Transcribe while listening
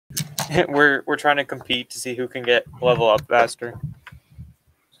We're trying to compete to see who can get level up faster.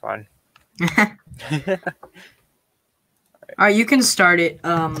 It's fun. All right, you can start it.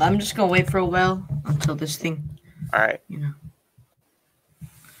 I'm just gonna wait for a while until this thing. All right.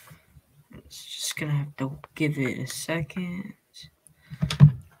 It's just gonna have to give it a second.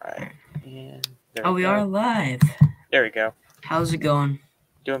 All right. And we are live. There we go. How's it going?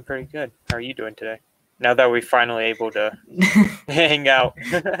 Doing pretty good. How are you doing today? Now that we're finally able to hang out.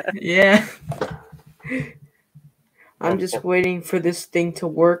 Yeah. I'm just waiting for this thing to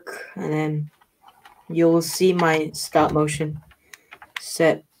work, and then you'll see my stop motion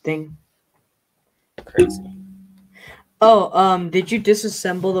set thing. Crazy. Oh, did you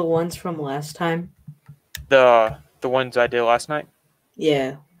disassemble the ones from last time? The ones I did last night?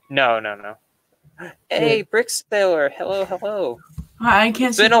 Yeah. No. Hey, Brick Sailor. Hello. I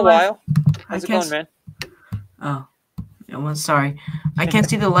can't see. It's been a while. How's it going, man? Oh, yeah, well, sorry. I can't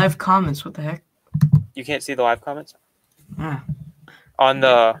see the live comments. What the heck? You can't see the live comments? Ah. On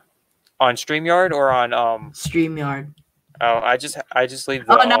StreamYard or on StreamYard. Oh, I just leave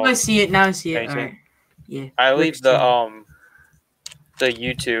the now I see it. All right. Yeah. I leave the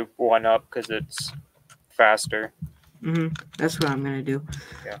YouTube one up because it's faster. That's what I'm gonna do.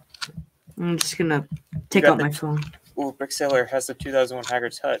 Yeah. I'm just gonna take out my phone. Ooh, Brick Sailor has the 2001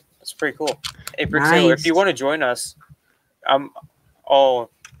 Hagrid's Hut. That's pretty cool. Hey, Brick Sailor, if you want to join us, I'm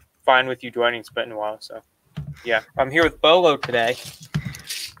all fine with you joining. It's been a while, so yeah. I'm here with Bolo today.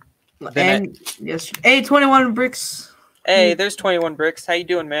 And yes, hey, 21 bricks. Hey, there's 21 bricks. How you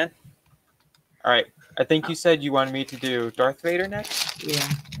doing, man? All right. I think you said you wanted me to do Darth Vader next. Yeah.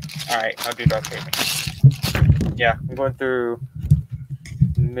 All right, I'll do Darth Vader next. Yeah, I'm going through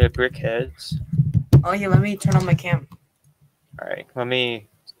the brick heads. Oh yeah, let me turn on my cam. All right, let me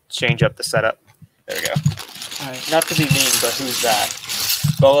change up the setup. There we go. All right, not to be mean, but who's that?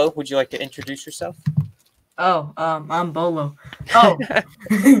 Bolo, would you like to introduce yourself? Oh, I'm Bolo. Oh,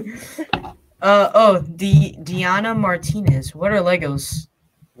 Diana Martinez. What are Legos?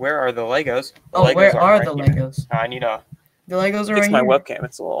 Where are the Legos? Where are the Legos? I need a. The Legos are right here. Fix my webcam.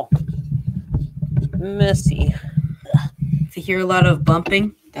 It's a little messy. If you hear a lot of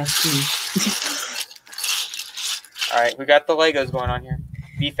bumping, that's me. All right, we got the Legos going on here.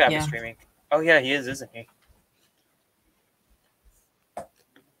 BFAB is streaming. Oh yeah, he is, isn't he?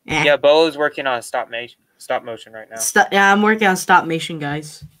 Yeah, Bolo's working on stop motion right now. I'm working on stop motion,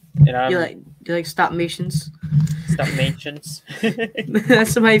 guys. And do you like stop motions? Stop motions.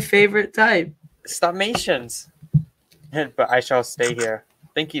 That's my favorite type. Stop motions. But I shall stay here.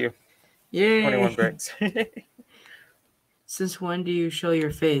 Thank you. Yay. 21 bricks. Since when do you show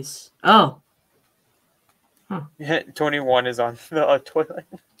your face? Oh. Huh. 21 is on the toilet.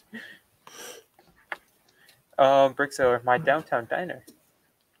 Brick Sailor, my downtown diner.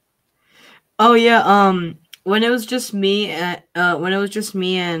 Oh yeah, when it was just me and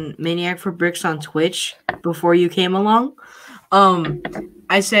Maniac for Bricks on Twitch before you came along,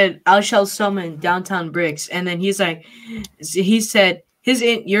 I said I shall summon Downtown Bricks, and then he said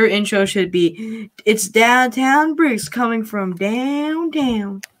your intro should be it's Downtown Bricks coming from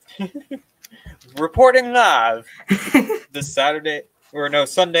downtown. Reporting live this Sunday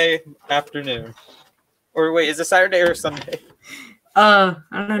afternoon. Or wait, is it Saturday or Sunday? I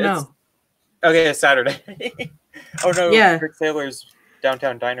don't know. Okay, it's Saturday. Oh no, yeah. Brick Sailor's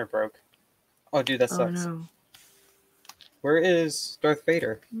downtown diner broke. Oh dude, that sucks. No. Where is Darth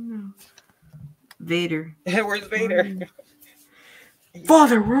Vader? No. Vader. Where's Vader?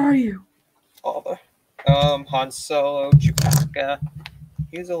 Father, where are you? Father. Han Solo, Chewbacca.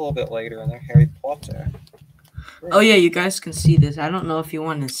 He's a little bit later in there. Harry Potter. Oh yeah, you guys can see this. I don't know if you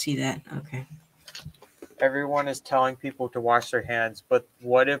want to see that. Okay. Everyone is telling people to wash their hands, but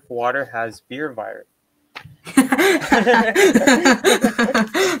what if water has beer virus?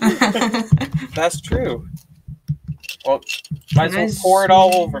 That's true. Well, might as well pour it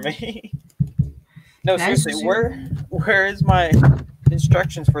all over me. No, seriously, where is my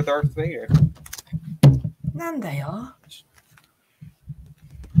instructions for Darth Vader? None they are.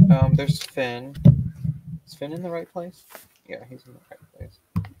 There's Finn. Is Finn in the right place? Yeah, he's in the right place.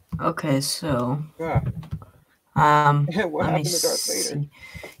 Okay, so yeah. What happened to Darth Vader?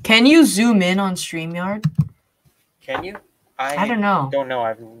 Can you zoom in on StreamYard? Can you? I don't know. Don't know.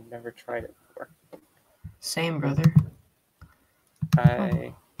 I've never tried it before. Same, brother.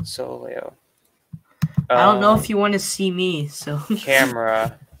 Soleo. I don't know if you want to see me, so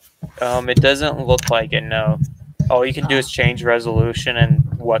camera. It doesn't look like it, no. All you can do is change resolution and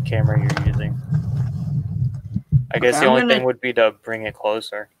what camera you're using. I guess the only thing would be to bring it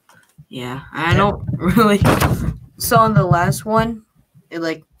closer. Yeah, I don't really. So on the last one, it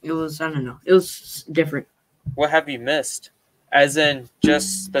like It was, I don't know. It was different. What have you missed? As in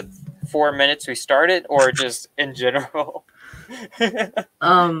just the 4 minutes we started, or just in general? Where?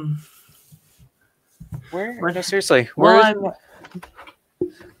 What? No, seriously. Where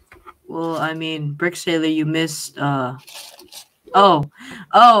Well, I mean, Brick Sailor, you missed. I have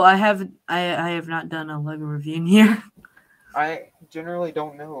not done a Lego review in here. I generally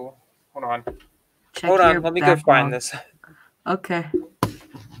don't know. Hold on. Check Let me go find this. Okay.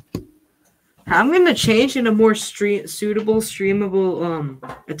 I'm gonna change into more suitable streamable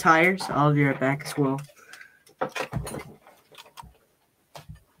attire, so I'll be right back as well.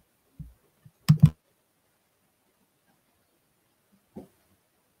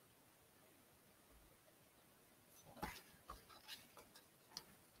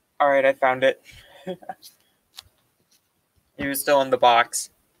 All right, I found it. He was still in the box.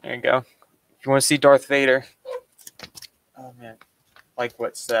 There you go. If you want to see Darth Vader. Oh man, like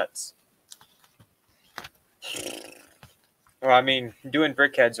what sets? Well, I mean, I'm doing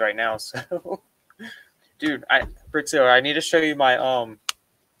Brickheads right now, so dude, Brickzilla, I need to show you my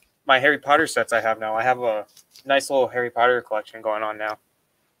my Harry Potter sets I have now. I have a nice little Harry Potter collection going on now.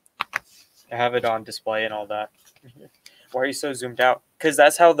 I have it on display and all that. Why are you so zoomed out? Because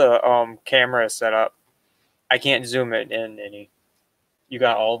that's how the camera is set up. I can't zoom it in any. You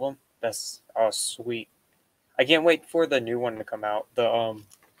got all of them? That's sweet. I can't wait for the new one to come out. The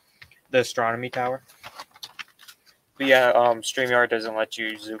astronomy tower. But yeah, StreamYard doesn't let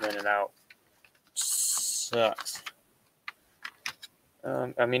you zoom in and out. Sucks.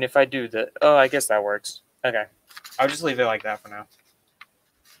 I mean, if I do that, I guess that works. Okay, I'll just leave it like that for now.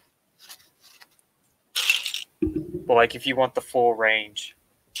 But like, if you want the full range,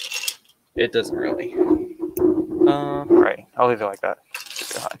 it doesn't really. Right, I'll leave it like that.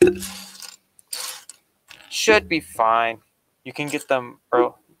 Should be fine. You can get them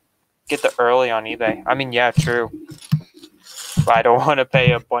early on eBay. I mean, yeah, true. But I don't want to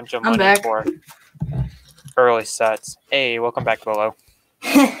pay a bunch of money for early sets. Hey, welcome back, Bolo.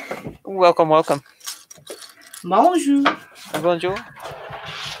 Welcome. Bonjour. Bonjour.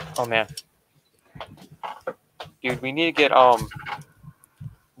 Oh man, dude, we need to get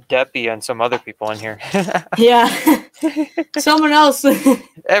Deppy and some other people in here. Yeah, someone else.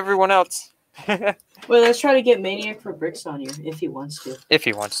 Everyone else. Well, let's try to get Maniac for Bricks on here if he wants to. If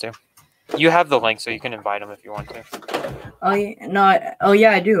he wants to. You have the link, so you can invite him if you want to. Oh yeah, no. Oh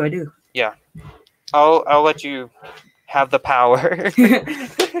yeah, I do. Yeah, I'll let you have the power.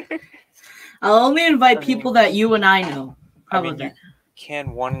 I'll only invite people that you and I know. How about that?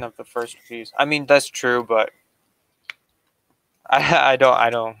 Can one of the first reviews? I mean, that's true, but I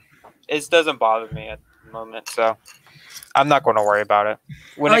don't. It doesn't bother me at the moment, so I'm not going to worry about it.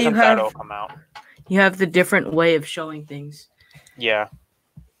 When it comes out, it'll come out. You have the different way of showing things. Yeah.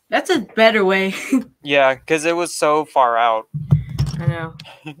 That's a better way. Yeah, because it was so far out. I know.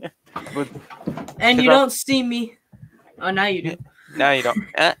 And you don't see me. Oh, now you do. Now you don't.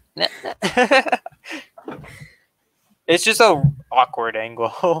 It's just an awkward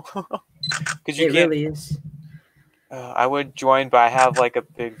angle. Because you can't. Really is. I would join, but I have like a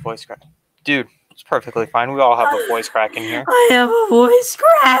big voice crack. Dude, it's perfectly fine. We all have a voice crack in here. I have a voice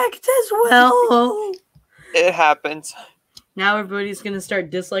cracked as well. It happens. Now everybody's going to start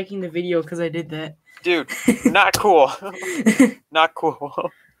disliking the video because I did that. Dude, not cool. Not cool.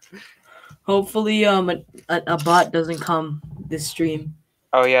 Hopefully a bot doesn't come this stream.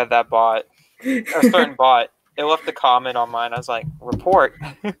 Oh yeah, that bot. A certain bot. It left a comment on mine. I was like, report.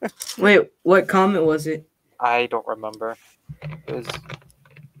 Wait, what comment was it? I don't remember.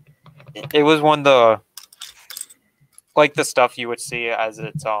 It was one of the, like, the stuff you would see as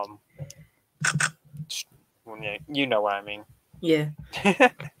it's you know what I mean. Yeah.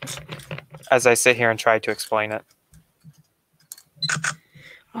 As I sit here and try to explain it.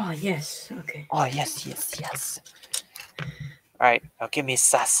 Oh yes. Okay. Oh yes. All right, now give me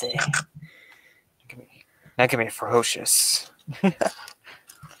sassy. Now give me ferocious.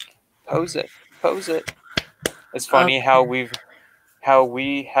 Pose it. It's funny how we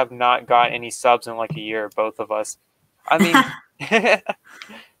have not got any subs in like a year, both of us. I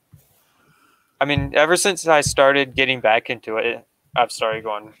mean, ever since I started getting back into it, I've started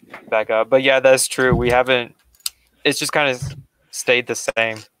going back up. But yeah, that's true. We haven't. It's just kind of stayed the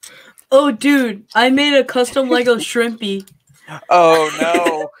same. Oh, dude, I made a custom Lego Shrimpy. Oh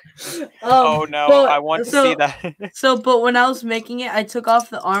no. Oh no, I want to see that. But when I was making it, I took off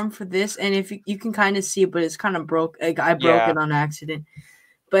the arm for this, and if you can kind of see it, but it's kind of broke. I broke it on accident.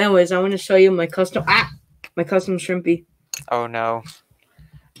 But anyways, I want to show you my custom Shrimpy. Oh no.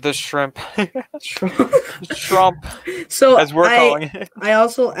 The shrimp. Shrimp. Shrimp. So as we're calling it. I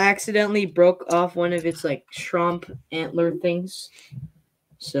also accidentally broke off one of its like shrimp antler things.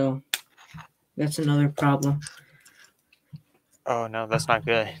 So that's another problem. Oh no, that's not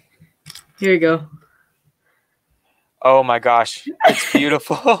good. Here you go. Oh my gosh, it's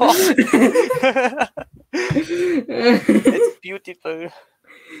beautiful. It's beautiful.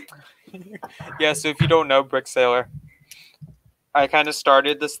 Yeah, so if you don't know Brick Sailor, I kind of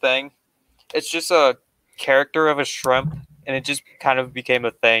started this thing. It's just a character of a shrimp, and it just kind of became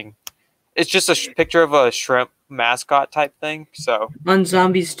a thing. It's just a picture of a shrimp mascot type thing. So on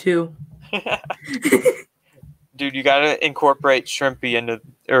Zombies 2. Dude, you gotta incorporate shrimp into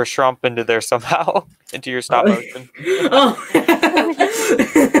there somehow into your stop motion. Oh,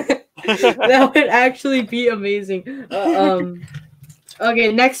 that would actually be amazing.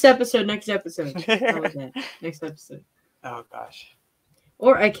 Okay, next episode. How was that? Next episode. Oh gosh.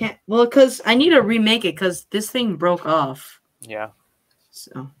 Or I can't. Well, because I need to remake it because this thing broke off. Yeah.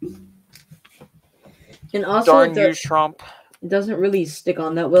 So. And also, darn you, shrimp. It doesn't really stick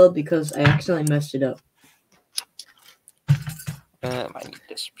on that well because I accidentally messed it up. I need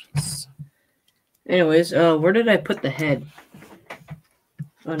this piece. Anyways, where did I put the head?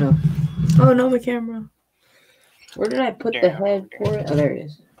 Oh no, my camera. Where did I put the head for it? Oh, there it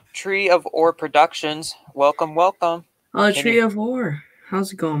is. Tree of Ore Productions. Welcome. Oh, Tree of Ore.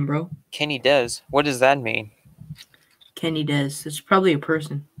 How's it going, bro? Kenny Dez. What does that mean? Kenny Dez. It's probably a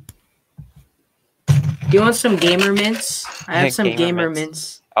person. Do you want some gamer mints? I have some gamer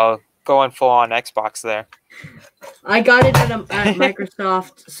mints. Oh, going full on Xbox there. I got it at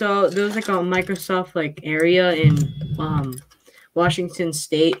Microsoft. So there was like a Microsoft like area in Washington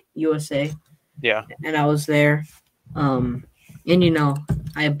State, USA. Yeah. And I was there. And you know,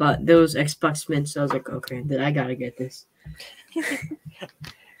 I bought those Xbox mints. So I was like, okay, then I gotta get this.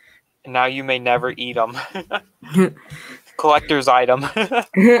 Now you may never eat them. Collector's item.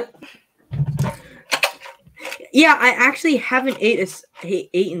 Yeah, I actually haven't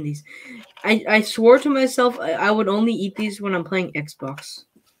eaten these. I swore to myself I would only eat these when I'm playing Xbox.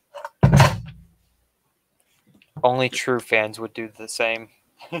 Only true fans would do the same.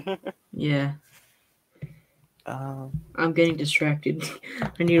 Yeah. I'm getting distracted.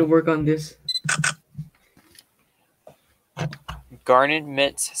 I need to work on this. Garnet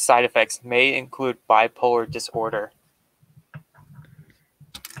Mint's side effects may include bipolar disorder.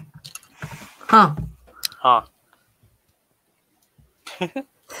 Huh.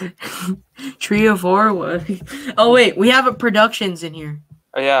 Tree of Ore. Oh wait, we have a Productions in here.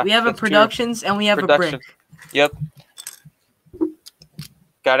 Oh yeah. We have a Productions and we have a Brick. Yep.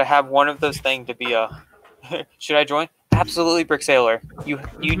 Gotta have one of those things to be a. Should I join? Absolutely, Brick Sailor. You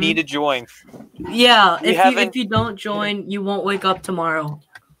need to join. Yeah, if you don't join, you won't wake up tomorrow.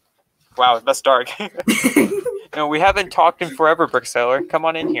 Wow, that's dark. No, we haven't talked in forever, Brick Sailor. Come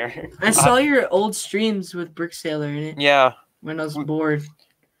on in here. I saw your old streams with Brick Sailor in it. Yeah. When I was bored.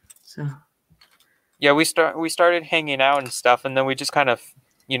 So. Yeah, we started hanging out and stuff, and then we just kind of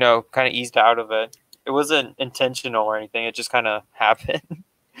eased out of it. It wasn't intentional or anything. It just kind of happened.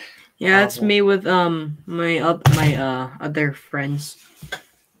 Yeah, that's me with my other friends.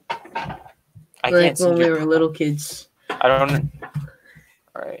 I can't see when we were little kids. I don't.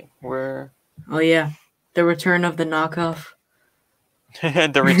 All right, where? Oh yeah, the return of the knockoff.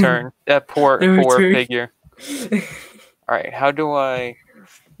 The return. That poor figure. All right, how do I?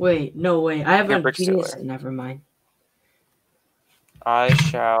 Wait, no way. I have a genius. Never mind. I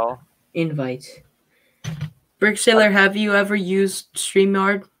shall invite. Brick Sailor, have you ever used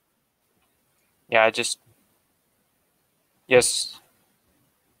StreamYard? Yeah, yes.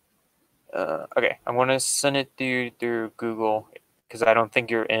 Okay, I'm gonna send it through Google because I don't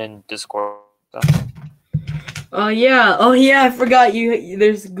think you're in Discord. So. Oh yeah, I forgot you.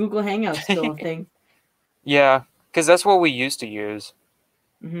 There's Google Hangouts still a thing. Yeah, because that's what we used to use.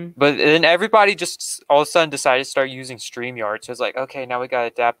 Mm-hmm. But then everybody just all of a sudden decided to start using StreamYard. So it's like, okay, now we gotta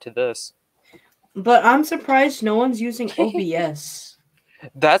adapt to this. But I'm surprised no one's using OBS.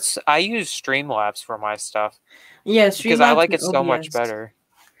 I use Streamlabs for my stuff. Yeah, Streamlabs because I like it so much better.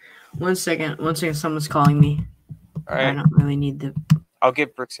 One second, someone's calling me. All right. I don't really need the. I'll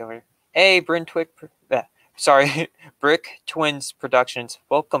get Brick Sailor. Hey, Brick Twins Productions.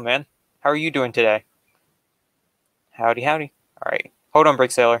 Welcome, man. How are you doing today? Howdy. All right, hold on, Brick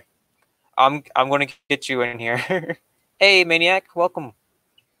Sailor. I'm gonna get you in here. Hey, Maniac. Welcome.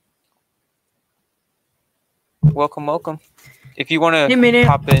 If you want to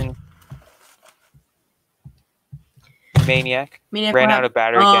pop in, Maniac ran out of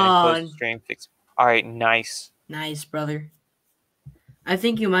battery again and closed the stream. All right, nice. Nice, brother. I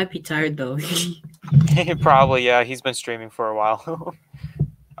think you might be tired though. Probably, yeah. He's been streaming for a while.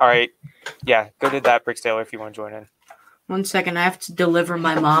 All right. Yeah, go to that Brick Sailor if you want to join in. 1 second, I have to deliver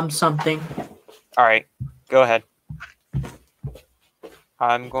my mom something. All right, go ahead.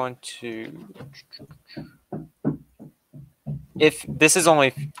 I'm going to... If this is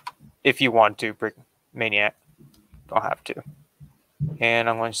only if you want to, Brick Maniac. Don't have to. And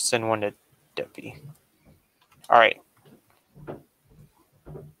I'm going to send one to Debbie. All right.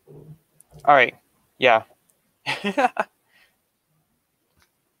 All right. Yeah.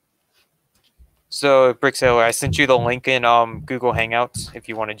 So, Brick Sailor, I sent you the link in Google Hangouts if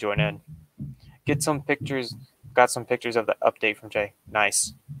you want to join in. Get some pictures. Got some pictures of the update from Jay.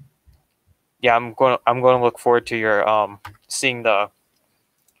 Nice. Yeah, I'm going to look forward to your seeing the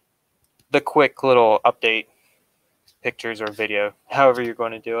quick little update pictures or video, however you're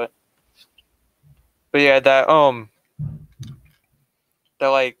going to do it. But yeah, that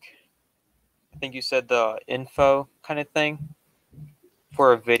like, I think you said the info kind of thing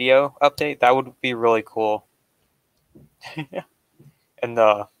for a video update, that would be really cool. And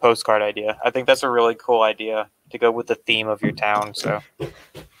the postcard idea, I think that's a really cool idea to go with the theme of your town. So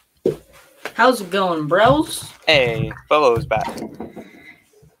how's it going, bros? Hey, Bolo's back.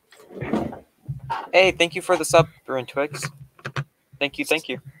 Hey, thank you for the sub, Bryn Twigs. Thank you.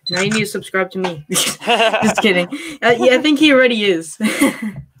 Now you need to subscribe to me. Just kidding. Yeah, I think he already is.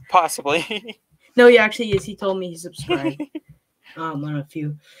 Possibly. No, he actually is. He told me he subscribed. On a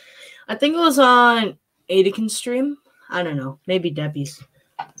few. I think it was on Adikin's stream. I don't know. Maybe Debbie's.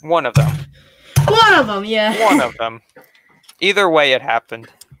 One of them. One of them, yeah. One of them. Either way, it happened.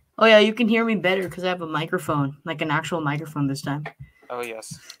 Oh, yeah, you can hear me better because I have a microphone. Like an actual microphone this time. Oh,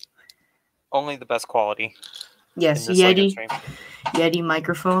 yes. Only the best quality. Yes, Yeti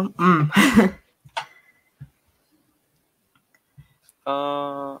microphone.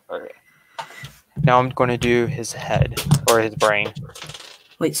 Okay. Now I'm going to do his head or his brain.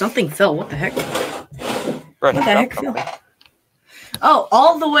 Wait, something fell. What the heck? What the heck fell? Oh,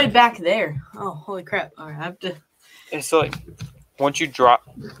 all the way back there. Oh, holy crap! All right, I have to. It's like once you drop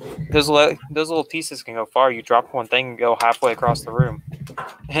those little pieces can go far. You drop one thing and go halfway across the room,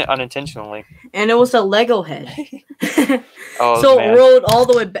 unintentionally. And it was a Lego head. Oh, so man. It rolled all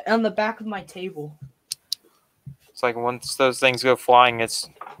the way on the back of my table. It's like once those things go flying, it's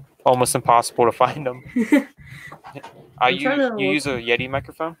almost impossible to find them. You use a Yeti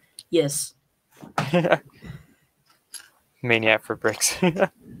microphone? Yes. Maniac for bricks.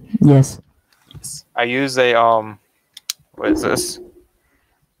 Yes. I use a what is this?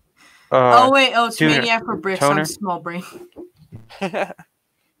 It's tuner. Maniac for bricks Toner? on Small Brain.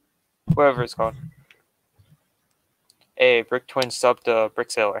 Whatever it's called. Hey, Brick Twin sub to Brick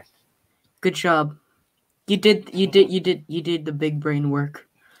Sailor. Good job. You did the big brain work.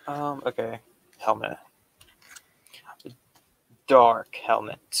 Okay. Helmet. Dark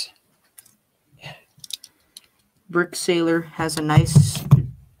helmet. Brick Sailor has a nice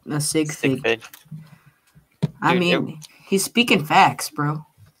sig fig. I mean, he's speaking facts, bro.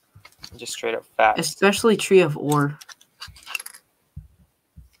 Just straight up facts. Especially Tree of Ore.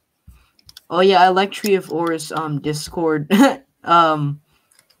 Oh yeah, I like Tree of Ore's Discord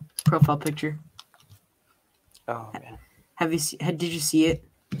profile picture. Oh man. Did you see it?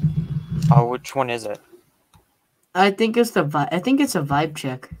 Oh, which one is it? I think it's a vibe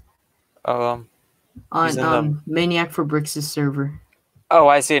check. On Maniac for Bricks' server. Oh,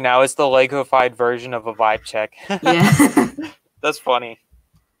 I see now. It's the Lego-fied version of a vibe check. Yeah. That's funny.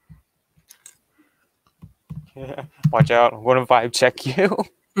 Watch out. I'm going to vibe check you.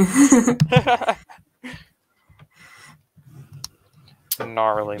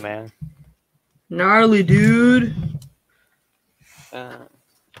 Gnarly, man. Gnarly, dude.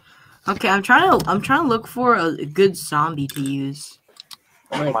 Okay, I'm trying to look for a good zombie to use.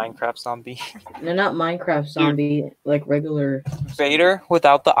 Like Minecraft zombie. No, not Minecraft zombie. Dude, like regular. Vader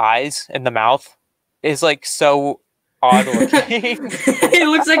without the eyes and the mouth is like so odd looking. He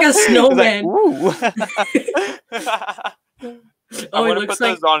looks like a snowman. I'm gonna put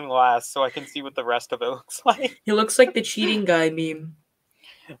those on last so I can see what the rest of it looks like. He looks like the cheating guy meme.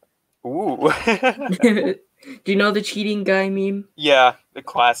 Ooh. Do you know the cheating guy meme? Yeah, the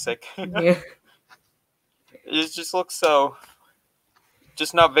classic. Yeah. It just looks so...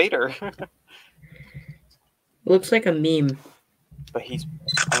 Just not Vader. Looks like a meme. But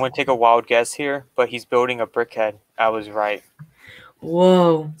I'm going to take a wild guess here, but he's building a brick head. I was right.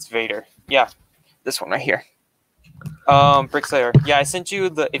 Whoa. It's Vader. Yeah, this one right here. Brick Slayer. Yeah, I sent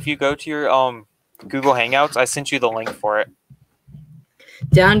you if you go to your Google Hangouts, I sent you the link for it.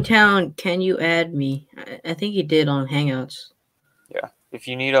 Downtown, can you add me? I think he did on Hangouts. Yeah. If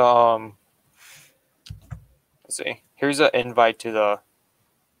you need a let's see. Here's an invite to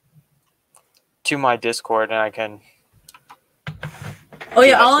my Discord, and I can. Oh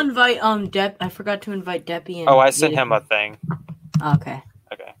yeah, I'll invite Depp. I forgot to invite Deppy. And I sent him a thing. Okay.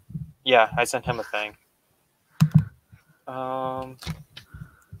 Okay. Yeah, I sent him a thing.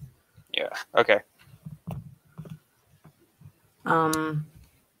 Yeah. Okay.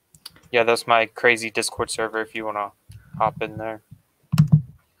 Yeah, that's my crazy Discord server. If you wanna hop in there.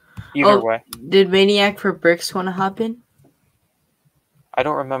 Either way. Did Maniac for Bricks want to hop in? I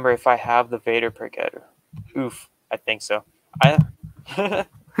don't remember if I have the Vader briquette. Oof, I think so.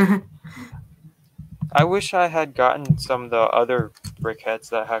 I wish I had gotten some of the other briquettes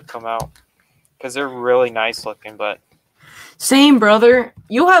that had come out, because they're really nice looking. But same, brother.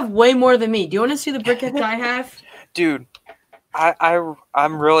 You have way more than me. Do you want to see the briquettes I have? Dude,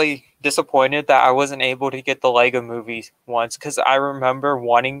 I'm really disappointed that I wasn't able to get the Lego movies once, because I remember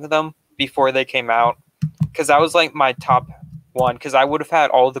wanting them before they came out, because that was like my top one, because I would have had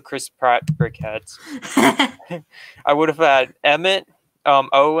all the Chris Pratt briquettes. I would have had Emmett,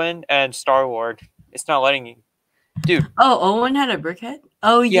 Owen, and Star-Lord. It's not letting you, dude. Oh, Owen had a briquette.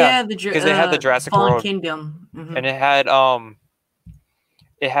 Oh yeah, because it had the Jurassic Fallen World Kingdom, and it had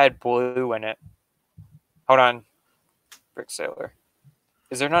blue in it. Hold on, Brick Sailor.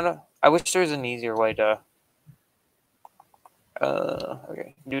 Is there not a? I wish there was an easier way to.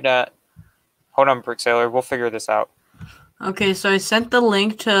 Okay, do that. Hold on, Brick Sailor. We'll figure this out. Okay, so I sent the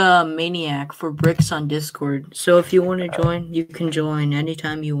link to Maniac for Bricks on Discord. So if you want to join, you can join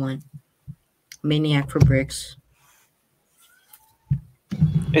anytime you want. Maniac for Bricks.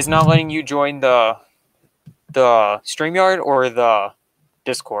 It's not letting you join the StreamYard or the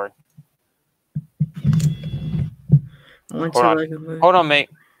Discord. Hold on, mate.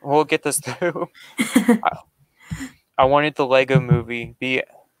 We'll get this through. I wanted the Lego movie.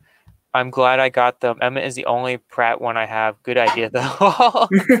 I'm glad I got them. Emmett is the only Pratt one I have. Good idea, though.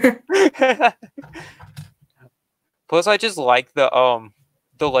 Plus, I just like the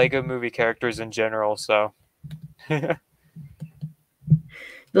Lego movie characters in general. So. The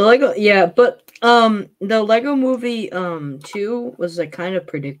Lego, yeah, but the Lego movie 2 was like kind of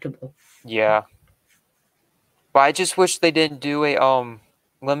predictable. Yeah. But I just wish they didn't do a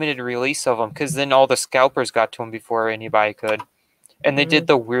limited release of them, because then all the scalpers got to them before anybody could. And they did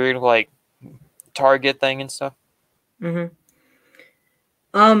the weird, like, Target thing and stuff. So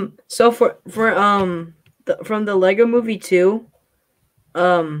from the Lego Movie 2,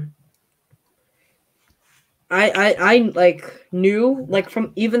 I like knew, like,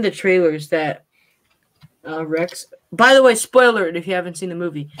 from even the trailers that Rex. By the way, spoiler if you haven't seen the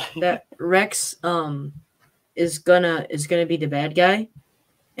movie, that Rex is gonna be the bad guy.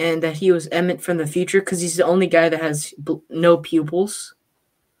 And that he was Emmett from the future, because he's the only guy that has no pupils.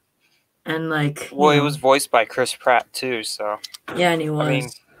 And like, well, it was voiced by Chris Pratt too, so yeah, and he was. I mean,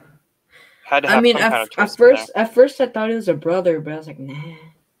 had to have some kind of twist at first I thought it was a brother, but I was like, nah,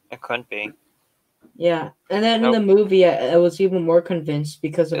 it couldn't be. Yeah, and then in the movie, I was even more convinced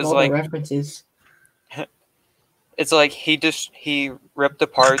because of all the references. It's like he ripped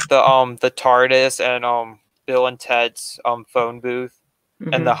apart the TARDIS and Bill and Ted's phone booth.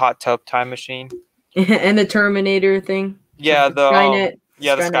 And the hot tub time machine. And the Terminator thing. Yeah, the Skynet. the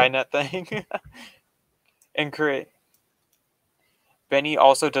Skynet thing. And Benny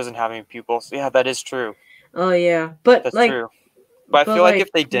also doesn't have any pupils. Yeah, that is true. Oh yeah, but that's true. But I feel like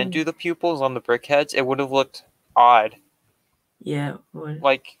if they didn't do the pupils on the brickheads, it would have looked odd. Yeah.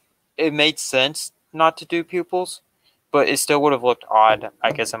 Like, it made sense not to do pupils, but it still would have looked odd,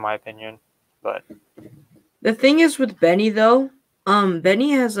 I guess, in my opinion. But the thing is with Benny though.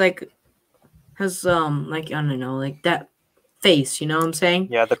 Benny has like I don't know, like that face, you know what I'm saying?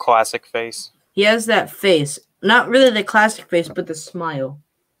 Yeah, the classic face. He has that face. Not really the classic face, but the smile.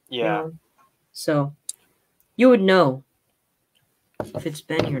 Yeah. You know? So you would know if it's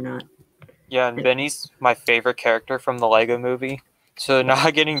Benny or not. Yeah, and Benny's my favorite character from the Lego movie. So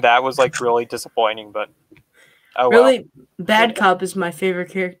not getting that was like really disappointing, but really, Bad Cop is my favorite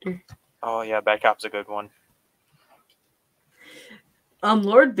character. Oh yeah, Bad Cop's a good one.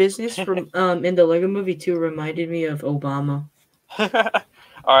 Lord Business from in the Lego Movie 2 reminded me of Obama.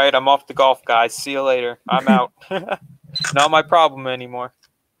 All right, I'm off to golf, guys. See you later. I'm out. Not my problem anymore.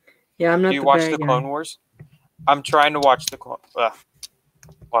 Yeah, I'm not. Do you watch the Clone Wars? I'm trying to watch the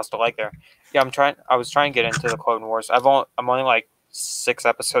lost a leg there. Yeah, I was trying to get into the Clone Wars. I'm only like 6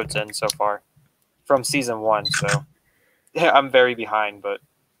 episodes in so far from season 1, so yeah, I'm very behind. But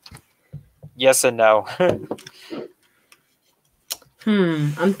yes and no.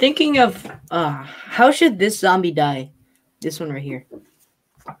 I'm thinking of how should this zombie die? This one right here.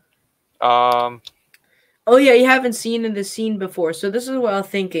 Oh yeah, you haven't seen in the scene before, so this is what I'm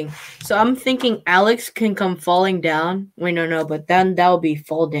thinking. So I'm thinking Alex can come falling down. Wait, no, but then that would be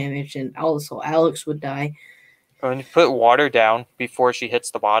fall damage, and also Alex would die. When you put water down before she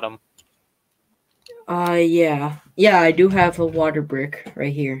hits the bottom. Yeah, I do have a water brick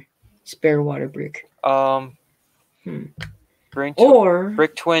right here, spare water brick.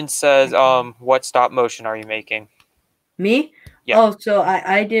 Brick Twin says, what stop motion are you making? Me? Yeah. Oh, so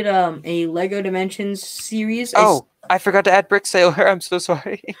I did a Lego Dimensions series. Oh, I forgot to add Brick Sailor. I'm so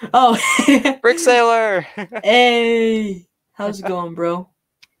sorry. Oh, Brick Sailor. Hey, how's it going, bro?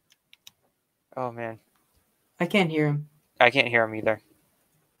 Oh man, I can't hear him. I can't hear him either.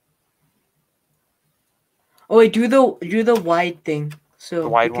 Oh wait, do the wide thing. So the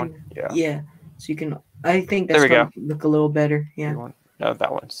wide one. Yeah. So you can. I think that's gonna look a little better. Yeah. No,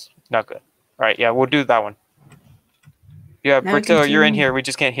 that one's not good. All right, yeah, we'll do that one. Yeah, Brick Sailor, you're in here. We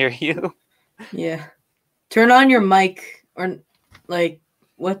just can't hear you. Yeah. Turn on your mic, or like,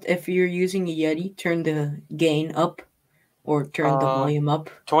 what if you're using a Yeti? Turn the gain up, or turn the volume up.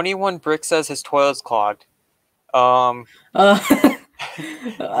 21 Brick says his toilet's clogged. ZD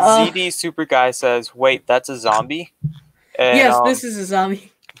Super Guy says, "Wait, that's a zombie." And, yes, this is a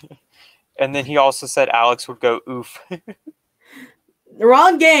zombie. And then he also said Alex would go oof.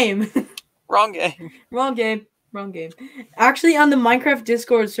 Wrong game. Wrong game. Wrong game. Wrong game. Actually, on the Minecraft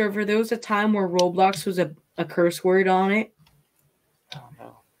Discord server, there was a time where Roblox was a curse word on it. Oh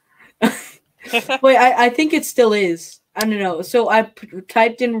no. Wait, I think it still is. I don't know. So I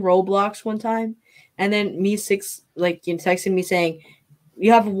typed in Roblox one time, and then Me6 texted me saying,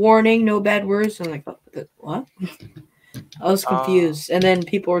 "You have a warning, no bad words." I'm like, what? I was confused. And then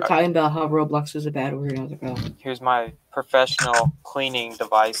people were talking about how Roblox was a bad word. I was like, oh. Here's my professional cleaning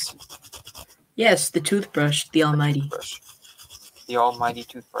device. Yes, the toothbrush, the almighty. The almighty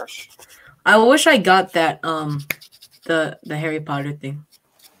toothbrush. I wish I got that, the Harry Potter thing.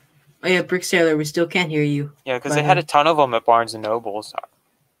 Oh yeah, Brick Sailor, we still can't hear you. Yeah, because they had a ton of them at Barnes & Nobles.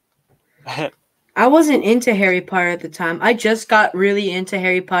 I wasn't into Harry Potter at the time. I just got really into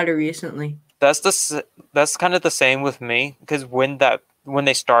Harry Potter recently. That's kind of the same with me, because when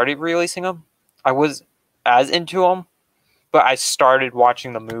they started releasing them, I was as into them, but I started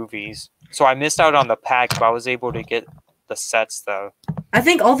watching the movies, so I missed out on the pack. But I was able to get the sets though. I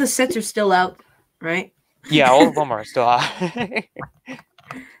think all the sets are still out, right? Yeah, all of them are still out.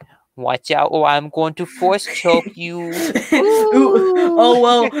 Watch out, or I'm going to force choke you. Oh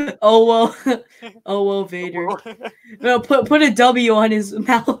well, Vader. No, put a W on his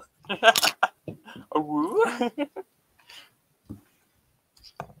mouth.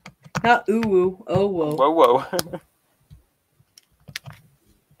 Not ooh. Oh whoa. Whoa.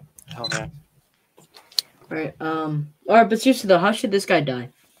 Oh man. Alright, alright, but seriously though, how should this guy die?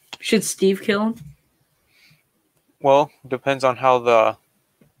 Should Steve kill him? Well, depends on how the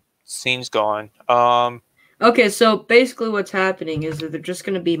scene's going. Okay, so basically what's happening is that they're just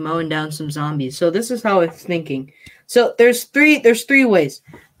gonna be mowing down some zombies. So this is how it's thinking. So there's three ways.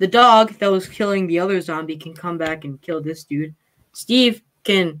 The dog that was killing the other zombie can come back and kill this dude. Steve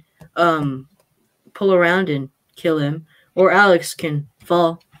can pull around and kill him, or Alex can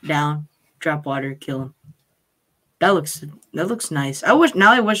fall down, drop water, kill him. That looks nice. I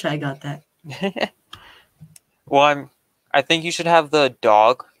wish I got that. Well, I think you should have the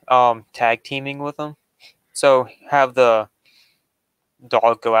dog tag teaming with him. So have the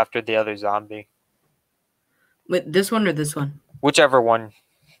dog go after the other zombie. Wait, this one or this one? Whichever one.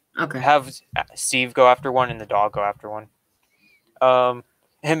 Okay. Have Steve go after one and the dog go after one.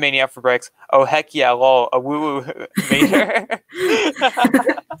 And Maniac for Breaks. Oh heck yeah, lol. A woo woo Vader.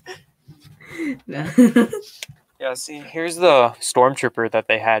 Yeah, see, here's the Stormtrooper that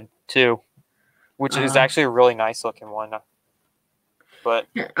they had too, which is actually a really nice looking one. But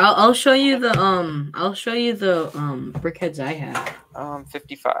here, I'll show you the brickheads I have.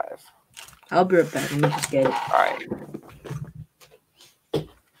 55. I'll be right back. Let me just get it. All right.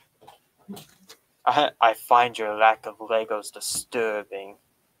 I find your lack of Legos disturbing.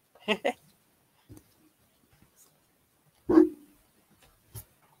 Wait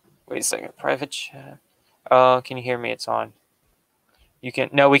a second. Private chat. Can you hear me? It's on. You can.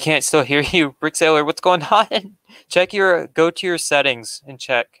 No, we can't still hear you. Brick Sailor, what's going on? Go to your settings and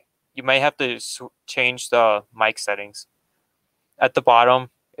check. You might have to change the mic settings. At the bottom,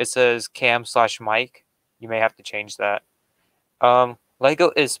 it says cam/mic. You may have to change that.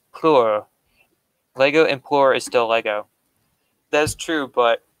 Lego is plural. Lego and plural is still Lego. That's true,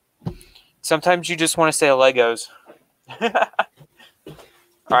 but sometimes you just want to say Legos. All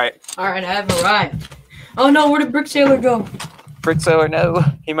right, I have arrived. Oh no, where did Brick Sailor go? Brixo, no.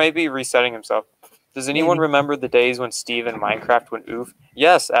 He might be resetting himself. Does anyone remember the days when Steve in Minecraft went oof?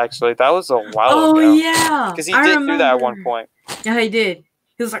 Yes, actually. That was a while ago. Oh, yeah. Because he did do that at one point. Yeah, he did.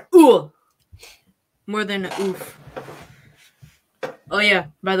 He was like, ooh. More than an oof. Oh, yeah.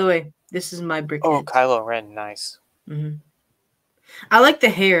 By the way, this is my brick. Oh, Kylo Ren. Nice. Mm-hmm. I like the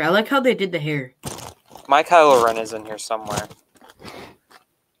hair. I like how they did the hair. My Kylo Ren is in here somewhere.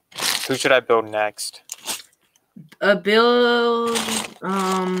 Who should I build next? Build,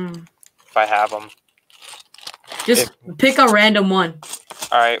 If I have them. Just pick a random one.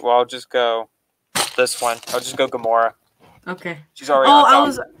 Alright, well, I'll just go this one. I'll just go Gamora. Okay. She's already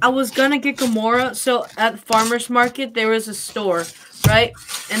on top. I was gonna get Gamora. So at Farmer's Market, there was a store, right?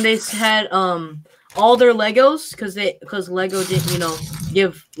 And they had all their Legos because Lego didn't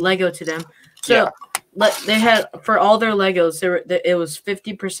give Lego to them. So they had for all their Legos, it was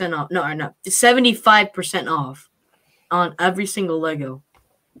 50% off. No, 75% off on every single Lego.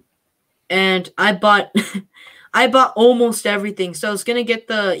 And I bought almost everything. So I was gonna get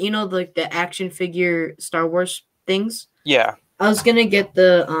the the action figure Star Wars things. Yeah. I was gonna get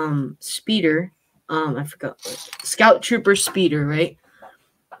the speeder. I forgot Scout Trooper speeder, right?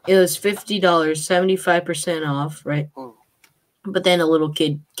 It was $50, 75% off, right? Ooh. But then a little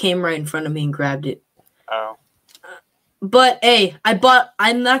kid came right in front of me and grabbed it. Oh. But hey, I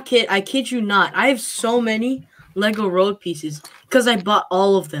kid you not. I have so many Lego road pieces because I bought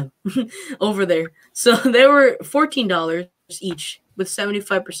all of them over there. So they were $14 each with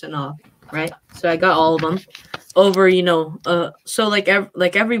 75% off, right? So I got all of them over, so like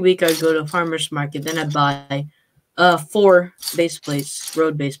every week I go to Farmer's Market, then I buy 4 base plates,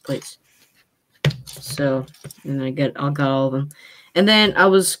 road base plates. So, and I got all of them. And then I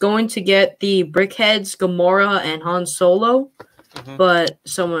was going to get the Brickheads, Gamora, and Han Solo, but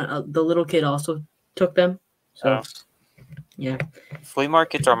the little kid also took them. So, yeah. Flea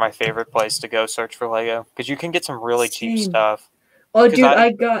markets are my favorite place to go search for Lego because you can get some really cheap stuff. Oh, dude,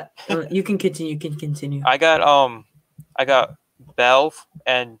 I got. You can continue. I got Belle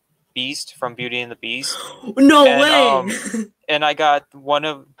and Beast from Beauty and the Beast. No way. And I got one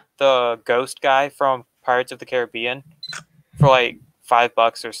of the ghost guy from Pirates of the Caribbean for like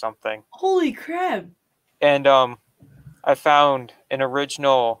 $5 or something. Holy crap! And I found an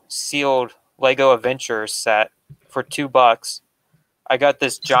original sealed Lego Adventures set for $2. I got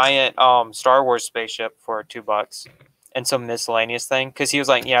this giant Star Wars spaceship for $2 and some miscellaneous thing because he was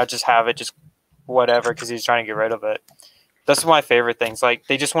like, yeah, just have it, just whatever, because he's trying to get rid of it. That's one of my favorite things. Like,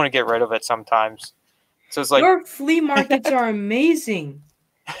 they just want to get rid of it sometimes. So it's like, your flea markets are amazing.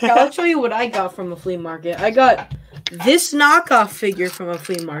 Yeah, I'll show you what I got from a flea market. I got this knockoff figure from a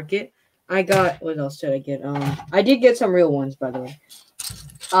flea market. I got, what else did I get? I did get some real ones, by the way.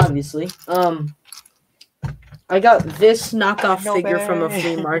 Obviously. I got this knockoff figure from a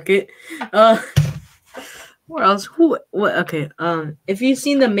flea market. Where else? What? Okay. If you've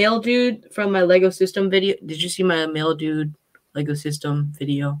seen the Mail Dude from my Lego System video, did you see my Mail Dude Lego System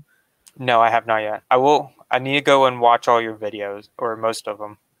video? No, I have not yet. I need to go and watch all your videos, or most of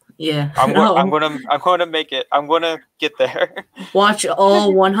them. Yeah. I'm gonna make it. I'm gonna get there. Watch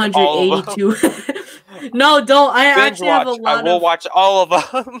all 182. No, don't. I actually have a lot. I will watch all of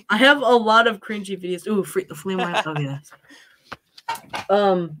them. I have a lot of cringy videos. Ooh, flea market. Oh yeah.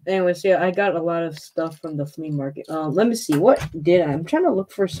 Anyways, yeah, I got a lot of stuff from the flea market. Let me see. I'm trying to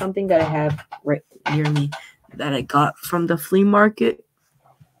look for something that I have right near me that I got from the flea market.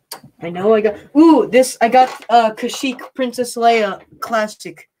 I know I got. Ooh, I got Kashyyyk Princess Leia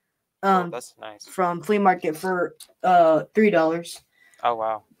classic. That's nice. From flea market for $3. Oh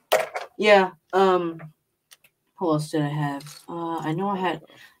wow. Yeah. Who else did I have? I know I had.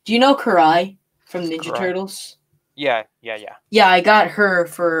 Do you know Karai from Ninja Turtles? Yeah. Yeah, I got her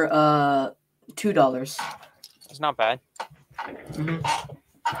for $2. It's not bad. Mm-hmm.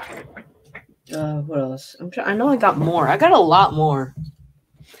 What else? I know I got more. I got a lot more.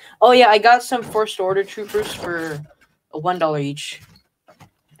 Oh yeah, I got some First Order troopers for $1 each,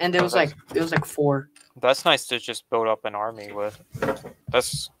 and it was like 4. That's nice to just build up an army with.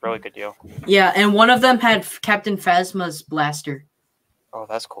 That's a really good deal. Yeah, and one of them had Captain Phasma's blaster. Oh,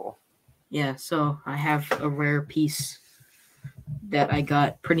 that's cool. Yeah, so I have a rare piece that I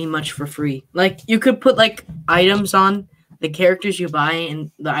got pretty much for free. Like, you could put like items on the characters you buy, and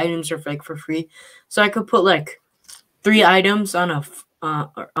the items are like for free. So I could put like 3 items on a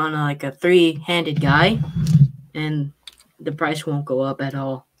 3-handed guy, and the price won't go up at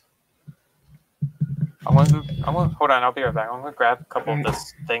all. Hold on, I'll be right back. I'm gonna grab a couple of the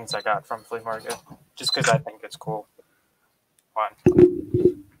things I got from flea market, just because I think it's cool. Fine.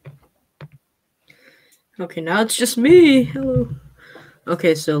 Okay, now it's just me. Hello.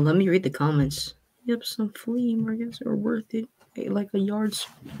 Okay, so let me read the comments. Yep, some flea markets are worth it. Like a yard.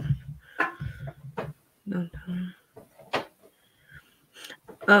 Downtown.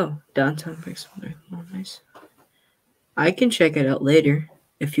 Oh, downtown bricks. Oh, nice. I can check it out later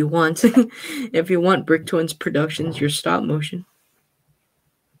if you want. If you want Brick Twins Productions, your stop motion.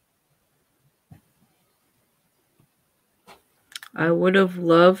 I would have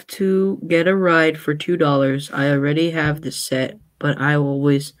loved to get a ride for $2. I already have the set, but I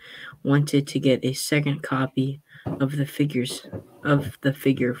always wanted to get a second copy of the figure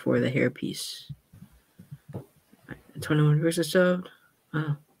for the hairpiece. 21 versus stuff.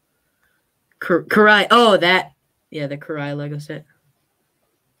 Oh. Karai. Oh, that. Yeah, the Karai Lego set.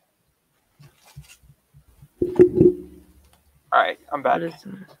 Alright, I'm back.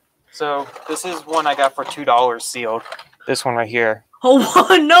 So this is one I got for $2 sealed. This one right here.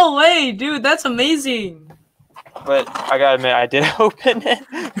 Oh, no way, dude. That's amazing. But I gotta admit, I did open it.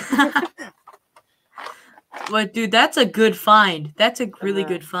 But, dude, that's a good find. That's a really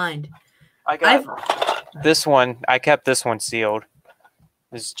good find. I got this one. I kept this one sealed.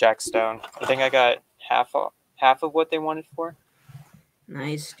 This is Jack Stone. I think I got half of what they wanted for.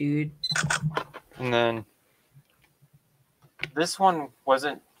 Nice, dude. And then this one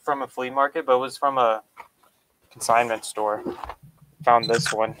wasn't from a flea market, but it was from a consignment store. Found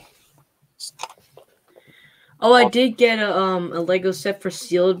this one. Oh, I did get a Lego set for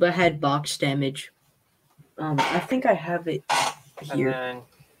sealed, but had box damage. I think I have it here. And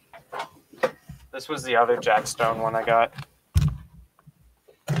then this was the other Jack Stone one I got.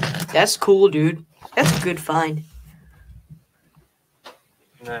 That's cool, dude. That's a good find.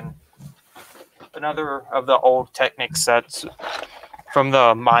 And then another of the old Technic sets from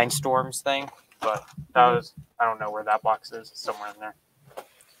the Mindstorms thing, but that was, I don't know where that box is. It's somewhere in there.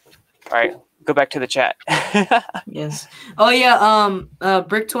 All right, go back to the chat. Yes. Oh yeah.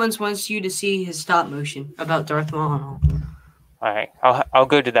 Brick Twins wants you to see his stop motion about Darth Maul. All right, I'll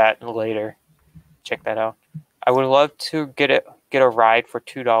go to that later. Check that out. I would love to get a ride for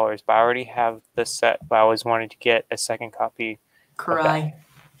 $2, but I already have the set. But I always wanted to get a second copy. Karai,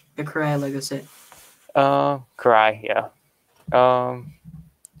 the Karai Lego set. Karai, yeah.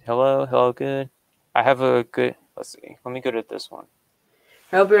 Hello, good. I have a good. Let's see. Let me go to this one.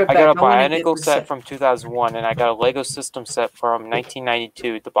 I'll be right back. I got a Bionicle set from 2001, and I got a Lego System set from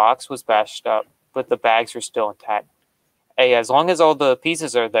 1992. The box was bashed up, but the bags are still intact. Hey, as long as all the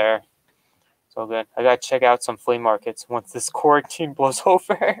pieces are there, it's all good. I gotta check out some flea markets once this quarantine blows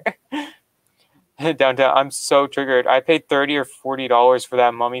over. Downtown, I'm so triggered. I paid $30 or $40 for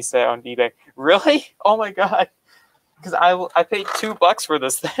that mummy set on eBay. Really? Oh my god! Because I paid $2 for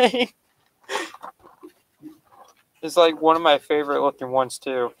this thing. It's like one of my favorite looking ones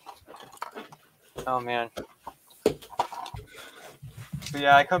too. Oh man. But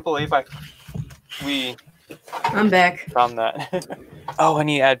yeah, I couldn't believe I'm back. Found that. Oh, I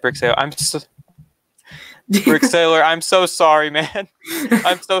need to add Brick Sailor. Brick Sailor, I'm so sorry, man.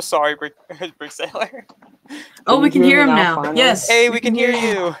 I'm so sorry, Brick Sailor. Oh, we can hear him now. Finally? Yes. Hey, we can hear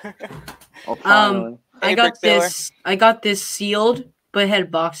you. Oh, I got this sealed, but it had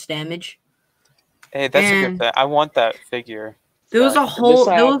box damage. Hey, that's a good thing. I want that figure. There was a whole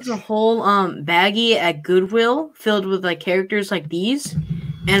baggie at Goodwill filled with like characters like these,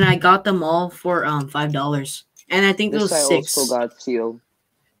 and I got them all for $5. And I think there was 6. Also got sealed.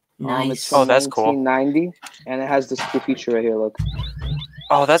 Nice. It's from that's cool. 1990, and it has this cool feature right here. Look.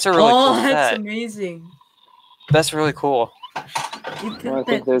 Oh, that's a really cool set. That's amazing. That's really cool. I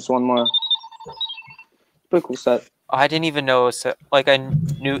think there's one more. Pretty cool set. I didn't even know like I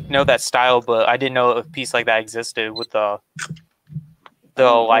know that style, but I didn't know a piece like that existed with the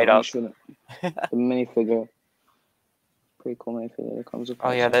light up. The minifigure. Pretty cool minifigure that comes with.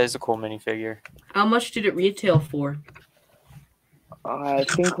 Oh yeah, that is a cool minifigure. How much did it retail for? I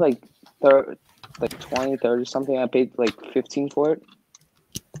think like 20, 30 something. I paid like 15 for it.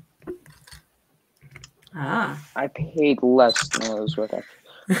 I paid less than it was worth it.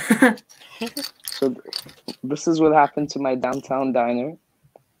 So this is what happened to my downtown diner.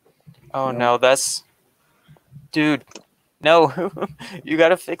 Oh no, that's dude. No, you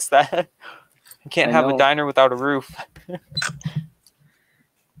gotta fix that. You can't have a diner without a roof.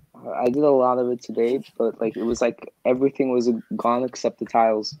 I did a lot of it today, but like it was like everything was gone except the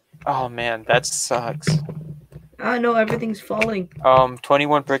tiles. Oh man, that sucks. I know everything's falling.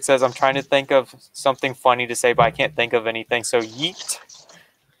 21 Brick says I'm trying to think of something funny to say, but I can't think of anything. So yeet.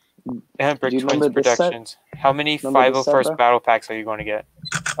 And Brick Twins Productions. How many 501st battle packs are you going to get?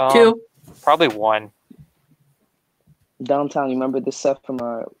 2. Probably 1. Downtown, you remember this set from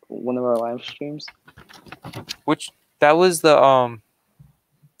one of our live streams? That was the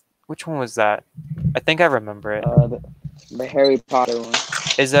which one was that? I think I remember it. The Harry Potter one.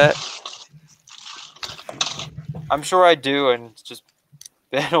 Is that? I'm sure I do, and it's just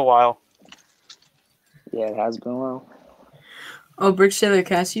been a while. Yeah, it has been a while. Oh, Brick Sailor,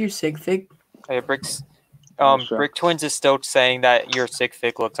 can I see your sig fig? Hey, Bricks. Sure. Brick Twins is still saying that your sig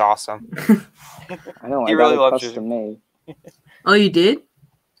fig looks awesome. I know. He I really got it loves custom made. Oh, you did?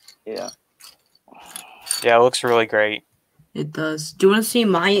 Yeah. Yeah, it looks really great. It does. Do you want to see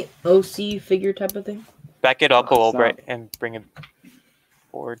my OC figure type of thing? Back it up a little not- bit and bring it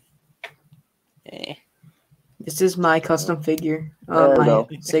forward. Eh. This is my custom figure. There we My go.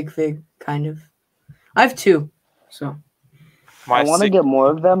 sig fig, kind of. I have two, so. I want to get more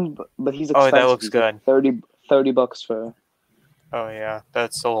of them, but he's Oh, expensive. that looks He's like good. $30 for. Oh yeah,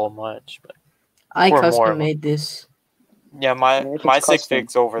 that's a little much. But I Or more. custom made this. yeah, Yeah, my if it's sig custom.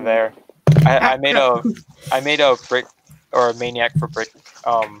 fig's over there. I made a brick or a maniac for brick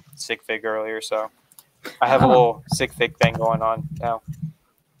sig fig earlier, so I have a Oh. little sig fig thing going on now.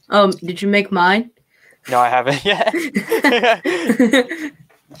 Did you make mine? No, I haven't yet.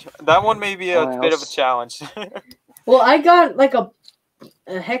 That one may be a What bit of a else? challenge. Well, I got like a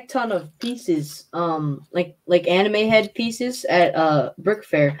heck ton of pieces, like anime head pieces at Brick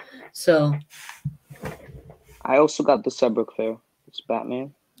Fair. So I also got the Sebrick Fair. It's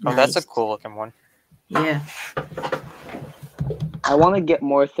Batman. Oh, that's a nice. cool looking one. Yeah. I want to get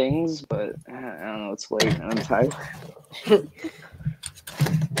more things, but I don't know. It's late and I'm tired.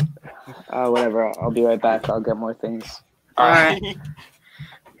 Whatever. I'll be right back. I'll get more things. All Alright. right.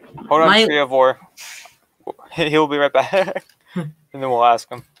 Hold on, My- Triavor. He'll be right back, and then we'll ask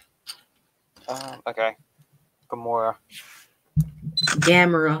him. Okay. Gamora.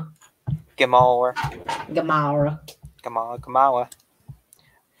 Gamera. Gamora. Gamara.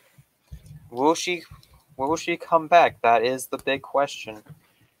 Will she come back? That is the big question.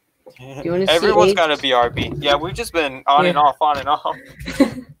 You wanna see Everyone's H? got a BRB. Yeah, we've just been on and off, on and off.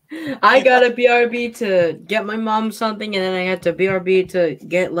 I got a BRB to get my mom something, and then I had to BRB to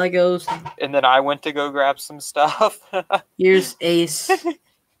get Legos. And then I went to go grab some stuff. Here's Ace.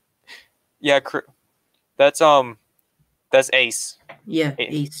 Yeah, that's Ace. Yeah,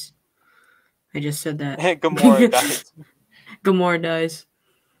 Ace. Ace. I just said that. Gamora dies. Gamora dies.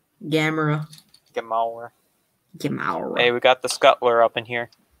 Gamera. Gamora. Gamora. Hey, we got the Scuttler up in here.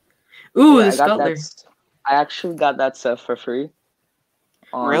 Ooh, Yeah, the Scuttler. I actually got that set for free.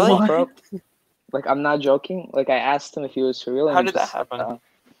 Really? OfferUp. Like, I'm not joking. Like, I asked him if he was for real. and How he did that just, happen?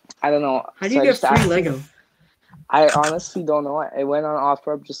 I don't know. How do So you I get just free asked him. Lego? I honestly don't know. I went on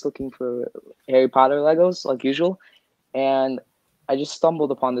OfferUp just looking for Harry Potter Legos, like usual. And I just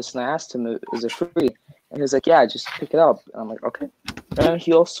stumbled upon this and I asked him, is it free? And he was like, yeah, just pick it up. And I'm like, okay. And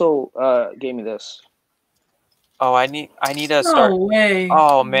he also gave me this. Oh, I need to start. No way.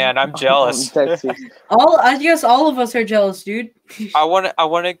 Oh man, I'm jealous. Texas. I guess all of us are jealous, dude. I want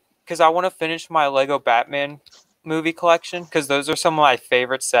to finish my Lego Batman movie collection because those are some of my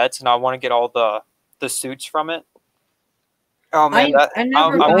favorite sets, and I want to get all the suits from it. Oh man, I never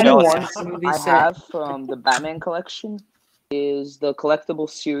I'm The got only jealous. ones movie I set. have from the Batman collection is the collectible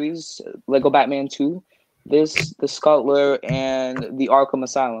series, Lego Batman 2, the Scuttler, and the Arkham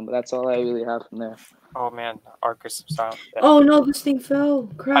Asylum. But that's all I really have from there. Oh man, Arkham Asylum. Yeah. Oh no, this thing fell.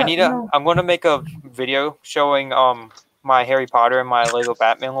 Crap. no. I'm gonna make a video showing my Harry Potter and my Lego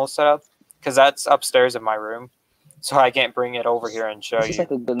Batman little setup because that's upstairs in my room, so I can't bring it over here and show This is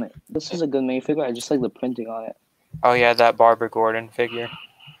you. like this is a good minifigure. I just like the printing on it. Oh yeah, that Barbara Gordon figure.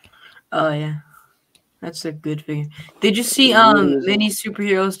 Oh yeah, that's a good figure. Did you see It really is. mini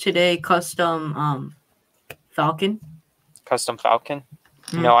superheroes today? Custom Falcon. Custom Falcon?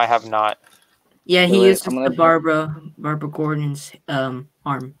 Hmm. No, I have not. Yeah, he Wait, uses I'm the gonna- Barbara Gordon's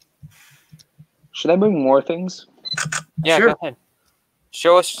arm. Should I bring more things? Yeah, Sure. go ahead.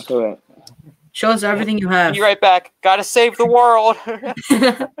 Show us. Okay, wait. Show us everything you have. Be right back. Gotta save the world.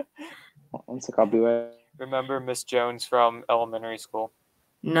 One sec, I'll be right. Remember Miss Jones from elementary school?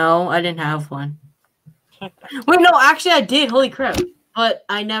 No, I didn't have one. Wait, no, actually I did. Holy crap! But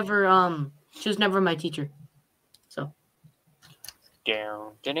I never she was never my teacher. So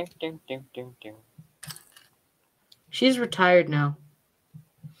Down. Ding, ding, ding, ding, ding. she's retired now.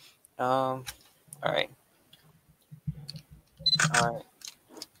 All right.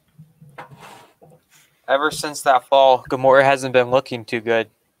 Ever since that fall, Gamora hasn't been looking too good.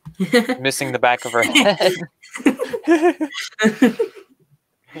 Missing the back of her head.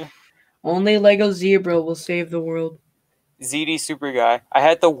 Only Lego Zebra will save the world. ZD Super Guy. I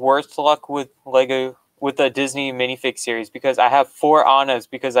had the worst luck with Lego with the Disney minifig series because I have 4 Annas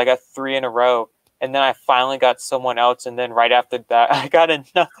because I got 3 in a row, and then I finally got someone else, and then right after that, I got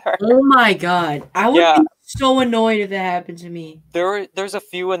another. Oh my god. I would be so annoyed if that happened to me. There's a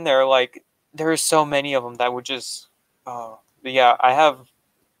few in there, like, there are so many of them that would just, but yeah, I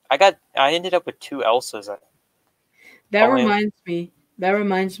ended up with 2 Elsas. That reminds me.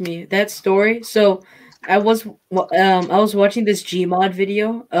 That story. So I was watching this Gmod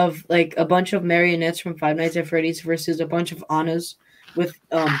video of like a bunch of marionettes from Five Nights at Freddy's versus a bunch of Annas with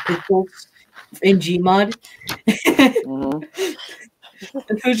pistols in Gmod. It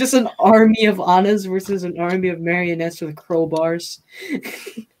was just an army of Annas versus an army of marionettes with crowbars.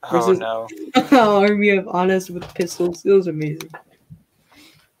 Oh no. An army of Annas with pistols. It was amazing.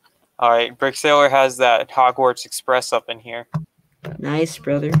 Alright, Brick Sailor has that Hogwarts Express up in here. Nice,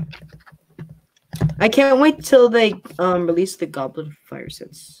 brother. I can't wait till they release the Goblin Fire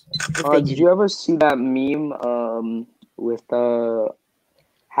Sense. Did you ever see that meme with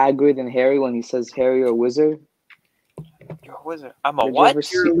Hagrid and Harry when he says, "Harry, you're a wizard"? You're a wizard. I'm a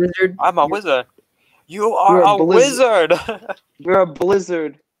what? You're a wizard. I'm a wizard. You are a wizard. You're a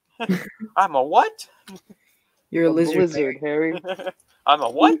blizzard. I'm a what? You're a lizard, blizzard, Harry. I'm a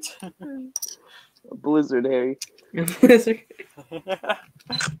what? A blizzard, Harry. You're a blizzard.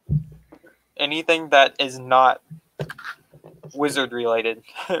 Anything that is not wizard related,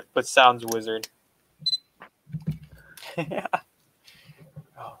 but sounds wizard.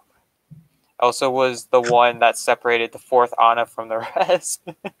 Also was the one that separated the 4th Anna from the rest.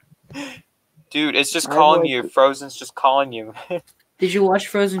 Dude, it's just calling you. Frozen's just calling you. Did you watch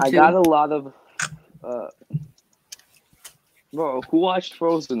Frozen 2? I got a lot of... Bro, who watched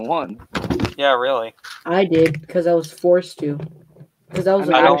Frozen 1? Yeah, really. I did, because I was forced to. Because I was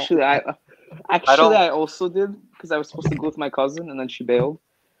I also did, because I was supposed to go with my cousin, and then she bailed.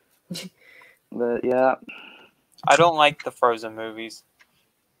 But, yeah. I don't like the Frozen movies.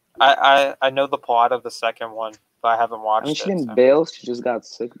 I know the plot of the second one, but I haven't watched it. She didn't bail, she just got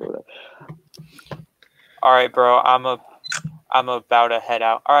sick. Alright, bro, I'm about to head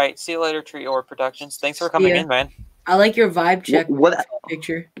out. Alright, see you later, Treor Productions. Thanks for coming in, man. I like your vibe check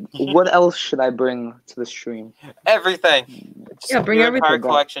picture. What else should I bring to the stream? Everything. Just bring everything. Entire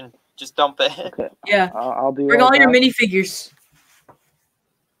collection. Just dump it. Okay. Yeah. I'll be bring all your minifigures.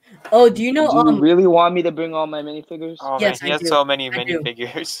 Oh, do you know? Do you really want me to bring all my minifigures? Oh, yes, man, he has so many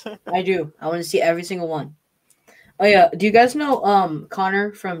minifigures. I do. I want to see every single one. Oh yeah. Do you guys know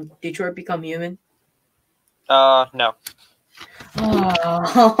Connor from Detroit Become Human? No.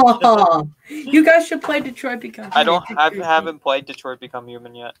 Oh, you guys should play Detroit Become Human. I haven't played Detroit Become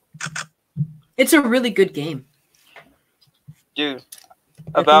Human yet. It's a really good game. Dude,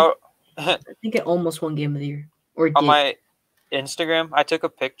 I think it almost won Game of the Year. On my Instagram, I took a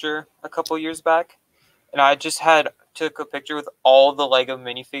picture a couple years back, and I just took a picture with all the Lego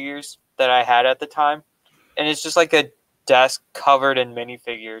minifigures that I had at the time, and it's just like a desk covered in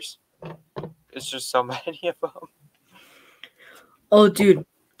minifigures. It's just so many of them. Oh, dude.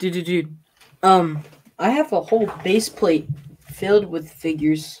 I have a whole base plate filled with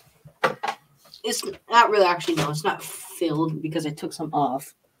figures. It's not really, actually, no, it's not filled because I took some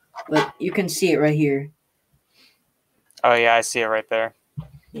off, but you can see it right here. Oh yeah, I see it right there.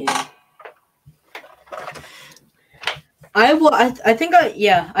 Yeah. I've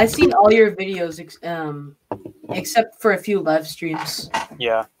seen all your videos except for a few live streams.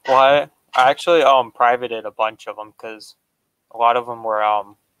 Yeah. Well, I actually privated a bunch of them because a lot of them were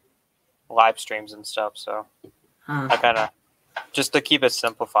live streams and stuff. So I kind of, just to keep it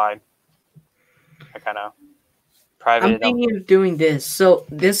simplified, I kind of privated. I'm thinking of doing this. So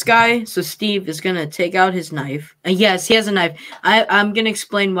Steve is gonna take out his knife. Yes, he has a knife. I'm gonna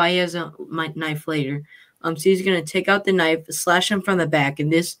explain why he has my knife later. So he's gonna take out the knife, slash him from the back,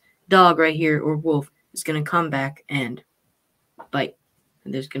 and this dog right here, or wolf, is gonna come back and bite,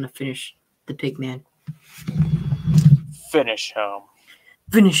 and there's gonna finish the pig man. Finish him.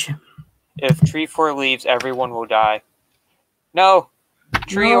 Finish him. If Treefor leaves, everyone will die. No,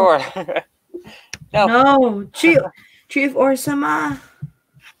 Treeor. No, Treefor-sama.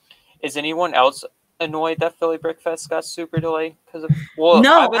 Is anyone else annoyed that Philly Brickfest got super delayed?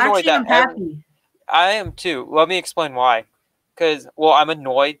 I'm happy. I am too. Let me explain why. Because, I'm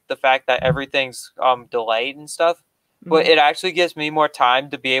annoyed the fact that everything's delayed and stuff, but it actually gives me more time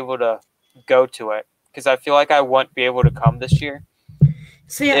to be able to go to it. Because I feel like I won't be able to come this year.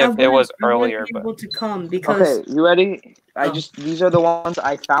 So yeah, if it was earlier, be able to come because. Okay, you ready? These are the ones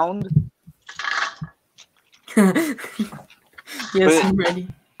I found. Yes, I'm ready.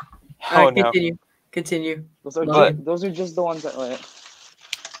 Oh no! Continue. Those are just the ones that went.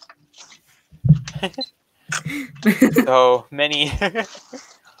 So many.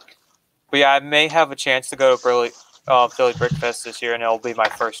 But yeah, I may have a chance to go to Philly Brick Fest this year, and it'll be my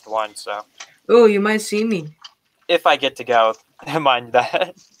first one. So. Oh, you might see me. If I get to go, mind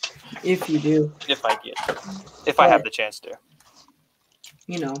that. If you do. If I have the chance to.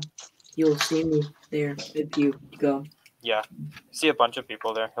 You know, you'll see me there if you go. Yeah. See a bunch of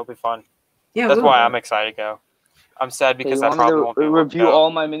people there. It'll be fun. Yeah, that's why I'm excited to go. I'm sad because I probably won't be able to review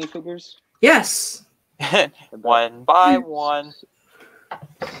all my minifigures? Yes. One by one.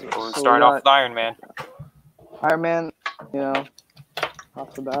 We're starting off with Iron Man. Iron Man,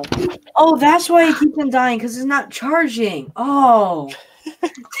 off the bat. Oh, that's why he keeps on dying, because it's not charging. Oh.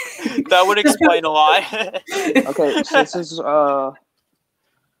 That would explain a lot. Okay, so this is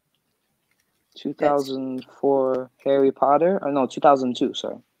 2004 Harry Potter. Or no, 2002,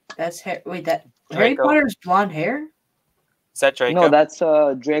 sorry. That's Harry Potter's blonde hair? Is that Draco? No, that's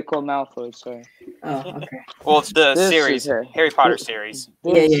Draco Malfoy, sorry. Oh, okay. Well, it's the series, Harry Potter series.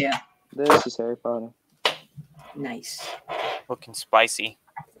 Yeah. This is Harry Potter. Nice. Looking spicy.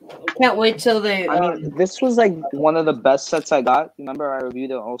 Can't wait till they... I mean, this was like one of the best sets I got. Remember I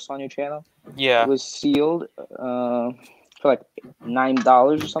reviewed it also on your channel? Yeah. It was sealed for like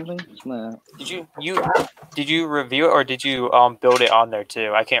 $9 or something. Did you review it or did you build it on there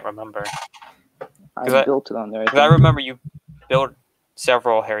too? I can't remember. I built it on there. I remember you built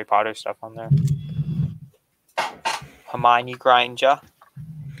several Harry Potter stuff on there. Hermione Granger.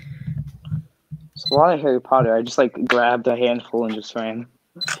 It's a lot of Harry Potter. I just like grabbed a handful and just ran.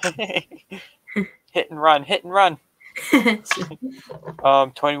 Hit and run.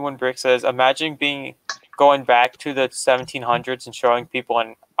 21 Brick says, imagine going back to the 1700s and showing people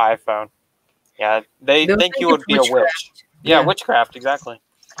an iPhone. Yeah, they think you would be a witch. Yeah, witchcraft, exactly.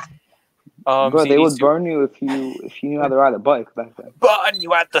 Bro, they would burn you if you knew how to ride a bike back then. Burn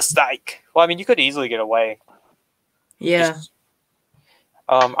you at the stake. Well, I mean, you could easily get away. Yeah.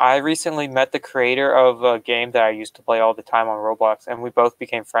 I recently met the creator of a game that I used to play all the time on Roblox, and we both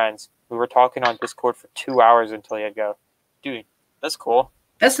became friends. We were talking on Discord for 2 hours until he had to go. Dude, that's cool.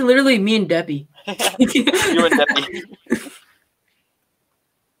 That's literally me and Debbie. You and Debbie.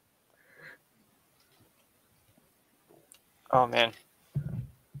 Oh, man.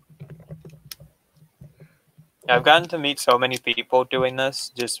 I've gotten to meet so many people doing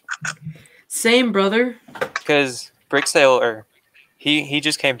this. Same, brother. Because Bricksailor, he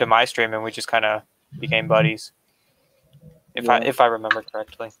just came to my stream and we just kind of became buddies. If I remember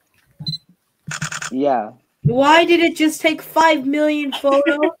correctly. Yeah. Why did it just take 5 million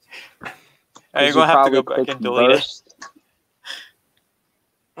photos? You're going to have to go back and delete it.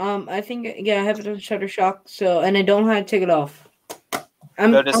 I think, I have it on Shutterstock, and I don't know how to take it off.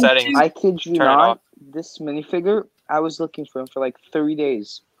 Go to settings. I kid you not, this minifigure, I was looking for him for like 3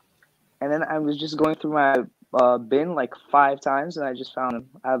 days. And then I was just going through my bin like 5 times, and I just found him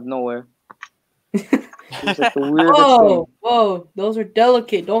out of nowhere. It's like the weirdest thing. Whoa, those are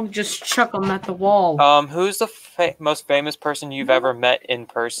delicate. Don't just chuck them at the wall. Who's the most famous person you've ever met in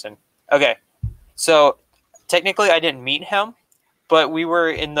person? Okay, so technically I didn't meet him, but we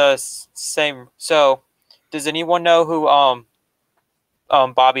were in the same. So, does anyone know who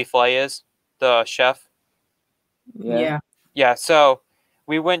Bobby Flay is, the chef? Yeah. Yeah. So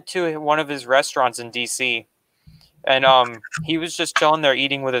we went to one of his restaurants in DC, and he was just chilling there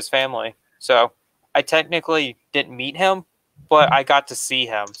eating with his family. So I technically didn't meet him, but I got to see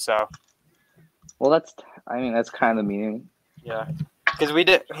him. So. Well, that's kind of meaning. Yeah. Because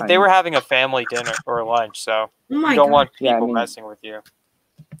they were having a family dinner or lunch, so you don't want people messing with you.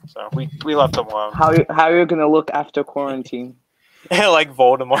 So we left them alone. How are you gonna look after quarantine? Like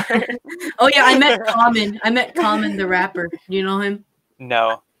Voldemort. Oh yeah, I met Common. I met Common the rapper. Do you know him?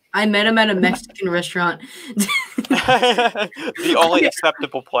 No. I met him at a Mexican restaurant. The only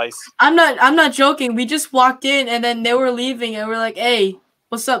acceptable place. I'm not joking. We just walked in and then they were leaving and we're like, "Hey,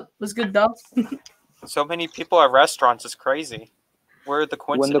 what's up? What's good, dog?" So many people at restaurants is crazy. Where are the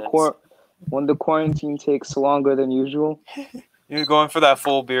coincidences? When the quarantine takes longer than usual. You're going for that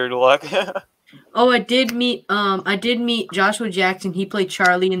full beard look. Oh, I did meet Joshua Jackson. He played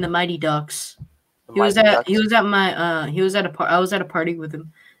Charlie in the Mighty Ducks. I was at a party with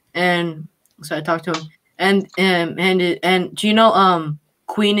him, and so I talked to him. And do you know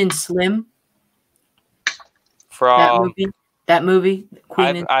Queen and Slim? From that movie.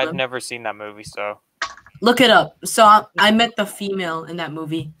 I've never seen that movie, so look it up. So I met the female in that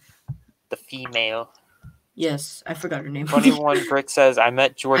movie. The female. Yes, I forgot her name. 21 Brick says, I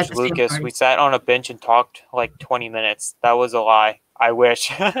met George Lucas. We sat on a bench and talked like 20 minutes. That was a lie. I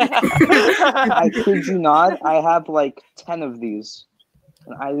wish. I kid you not. I have like 10 of these.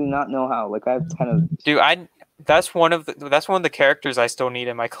 And I do not know how. Like, I have 10 of these. Dude, That's one of the characters I still need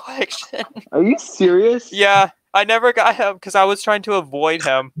in my collection. Are you serious? Yeah, I never got him because I was trying to avoid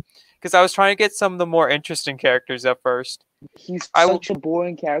him because I was trying to get some of the more interesting characters at first. He's such a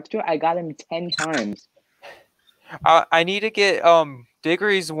boring character. I got him 10 times. I need to get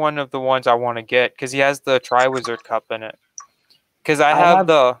Diggory's one of the ones I want to get because he has the Triwizard Cup in it. Because I have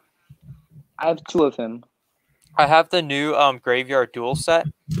 2 of him. I have the new Graveyard Duel set.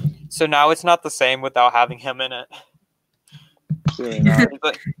 So now it's not the same without having him in it. Really not.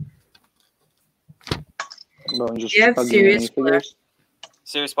 Do you have Sirius Black?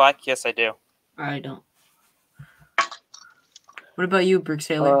 Sirius Black? Yes, I do. I don't. What about you, Brick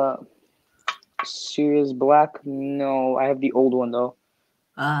Sailor? Sirius Black? No, I have the old one though.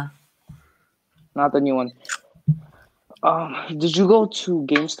 Not the new one. Did you go to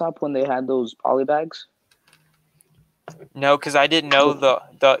GameStop when they had those polybags? No, because I didn't know the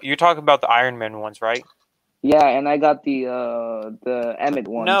you're talking about the Iron Man ones, right? Yeah, and I got the Emmett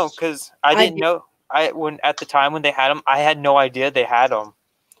ones. No, because I didn't know. At the time when they had them, I had no idea they had them.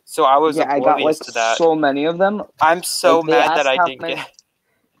 So I was oblivious to that. So many of them. I'm so mad that I didn't get.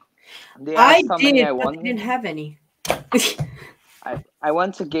 I did, but I didn't have any. I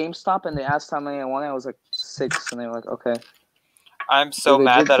went to GameStop and they asked how many I wanted. I was like 6, and they were like, "Okay." I'm so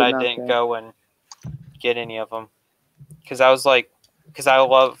mad that I didn't go and get any of them because I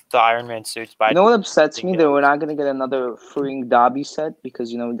love the Iron Man suits. But you know what upsets me? That we're not gonna get another freeing Dobby set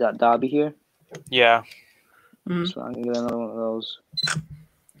because we got Dobby here. Yeah. Mm-hmm. So I'm gonna get another one of those.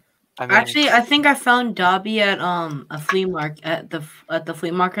 Actually, I think I found Dobby at a flea market at the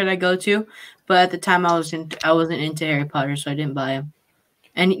flea market I go to, but at the time I wasn't into Harry Potter, so I didn't buy him.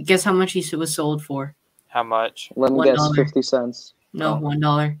 And guess how much he was sold for? How much? Let me guess, 50 cents. No,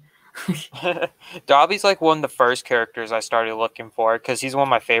 $1. Dobby's like one of the first characters I started looking for because he's one of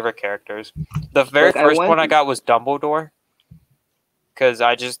my favorite characters. The very first one I got was Dumbledore because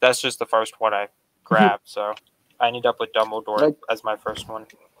that's just the first one I grabbed, so I ended up with Dumbledore as my first one.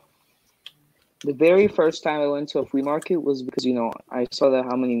 The very first time I went to a flea market was because I saw that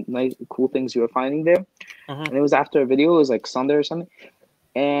how many nice cool things you were finding there, and it was after a video. It was like Sunday or something,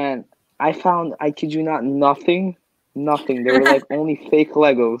 and I found, I kid you not, nothing. They were like only fake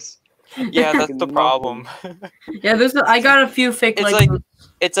Legos. Yeah, that's the problem. Yeah, I got a few fake Legos. Like,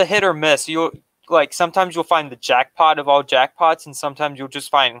 it's a hit or miss. Sometimes you'll find the jackpot of all jackpots, and sometimes you'll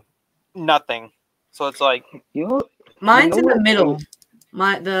just find nothing. So it's like mine's in the middle.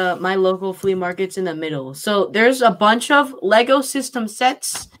 My local flea market's in the middle. So there's a bunch of Lego system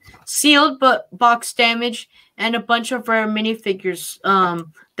sets, sealed but box damaged, and a bunch of rare minifigures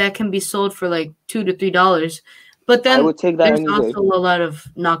that can be sold for like $2 to $3. But then I would take that there's also a lot of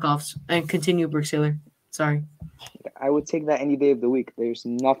knockoffs. And continue, Brick Sailor. Sorry. I would take that any day of the week. There's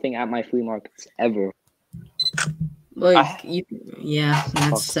nothing at my flea markets ever. Yeah,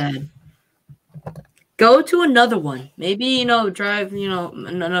 that's sad. Go to another one. Maybe, drive,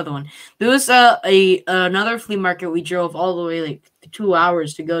 another one. There was another flea market we drove all the way like 2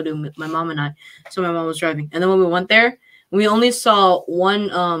 hours to go to, my mom and I. So my mom was driving. And then when we went there, we only saw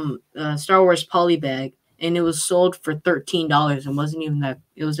one Star Wars poly bag, and it was sold for $13 and wasn't even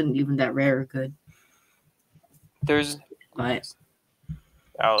that rare or good. I'll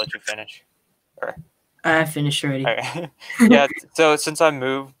let you finish. I finished already. Right. Yeah, so since I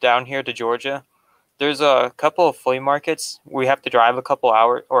moved down here to Georgia, there's a couple of flea markets we have to drive a couple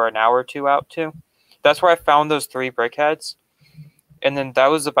hours or an hour or two out to. That's where I found those 3 brickheads. And then that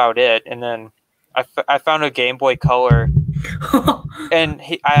was about it. And then I found a Game Boy Color. And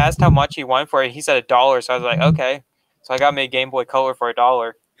I asked how much he wanted for it. He said $1. So I was like, okay. So I got me a Game Boy Color for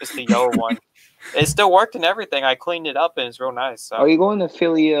 $1. It's the yellow one. It still worked and everything. I cleaned it up and it's real nice. So. Are you going to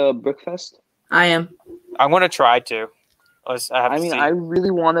Philly Brickfest? I am. I'm going to try to. I really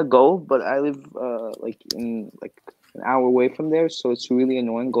want to go, but I live an hour away from there, so it's really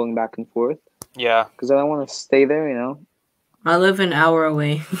annoying going back and forth. Yeah, because I don't want to stay there. I live an hour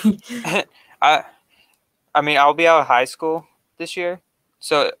away. I'll be out of high school this year,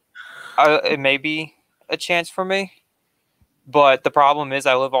 so it may be a chance for me. But the problem is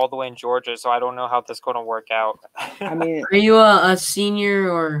I live all the way in Georgia, so I don't know how this is going to work out. Are you a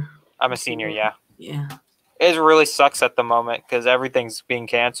senior or? I'm a senior, yeah. Yeah. It really sucks at the moment because everything's being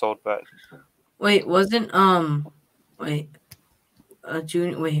canceled. But wait, junior? Wait,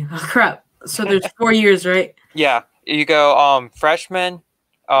 oh, crap. So there's 4 years, right? Yeah, you go freshman,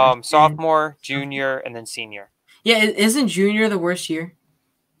 sophomore, junior, and then senior. Yeah, isn't junior the worst year?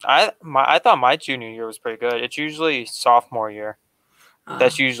 I thought my junior year was pretty good. It's usually sophomore year.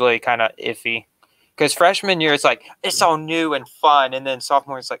 That's usually kind of iffy. Because freshman year, it's like, it's all new and fun. And then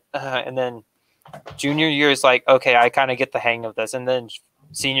sophomore, it's like, and then Junior year is like, okay, I kind of get the hang of this, and then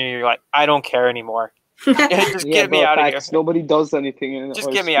senior year, you're like, I don't care anymore. Just get me out of here. Nobody does anything in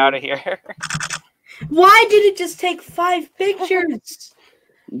Just get me out of here. Why did it just take 5 pictures?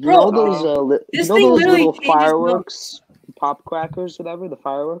 Bro, those little fireworks, pop crackers, whatever, the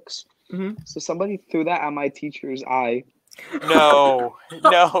fireworks? Mm-hmm. So somebody threw that at my teacher's eye. No.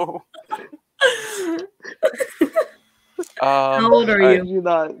 How old are you?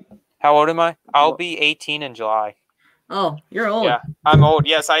 How old am I? I'll be 18 in July. Oh, you're old. Yeah, I'm old.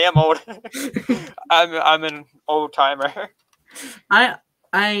 Yes, I am old. I'm an old timer. I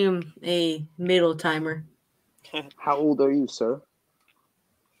am a middle timer. How old are you, sir?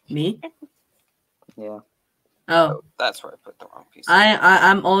 Me? Yeah. Oh, that's where I put the wrong piece.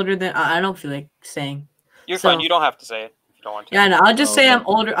 I'm older than I don't feel like saying. You're fine. You don't have to say it if you don't want to. Yeah, no, I'll just say I'm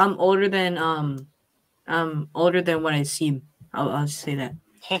older. I'm older than what I seem. I'll just say that.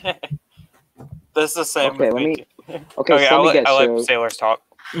 This is the same. Okay, let me guess. I'll let sailors talk.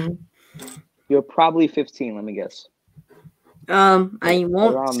 Mm-hmm. You're probably 15. Let me guess. I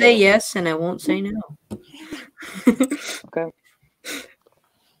won't say yes, and I won't say no. Okay.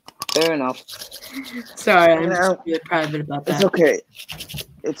 Fair enough. Sorry, I'm just really private about that.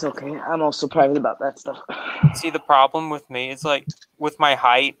 It's okay. I'm also private about that stuff. See, the problem with me is like with my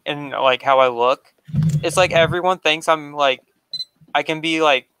height and like how I look, it's like everyone thinks I'm like I can be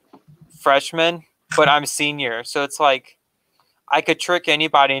like freshman, but I'm senior. So it's like I could trick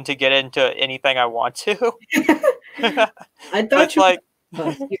anybody into get into anything I want to. I thought you like you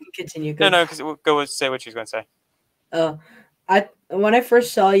can continue. No, because go say what she's gonna say. When I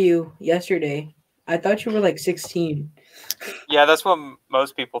first saw you yesterday, I thought you were like 16. Yeah, that's what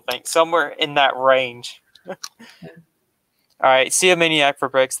most people think. Somewhere in that range. All right. See you, Maniac for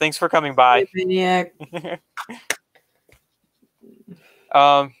Bricks. Thanks for coming by. Maniac. Who's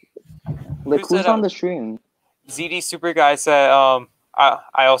on the stream? ZD Super Guy said, I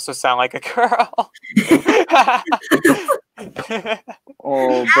also sound like a girl.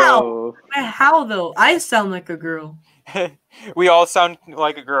 Oh, bro. How though? I sound like a girl. We all sound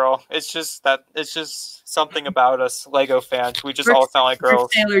like a girl. It's just something about us Lego fans. We just all sound like girls.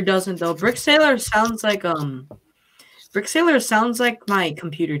 Brick Sailor doesn't though. Brick Sailor sounds like my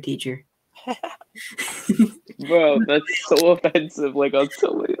computer teacher. Bro, that's so offensive. Like, I'll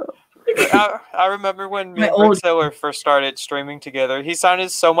tell you. I remember when me and Brick Sailor first started streaming together. He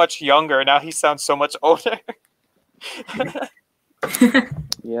sounded so much younger. Now he sounds so much older.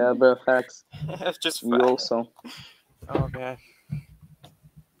 Yeah, bro, facts. It's just you also. Oh man.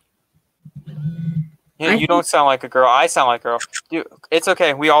 Yeah, you don't sound like a girl. I sound like a girl. It's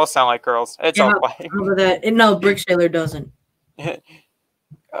okay. We all sound like girls. It's all fine. No, Brick Sailor doesn't.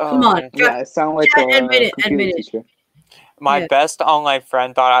 Come on. Yeah, I sound like a computer teacher. My best online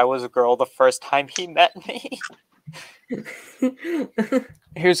friend thought I was a girl the first time he met me.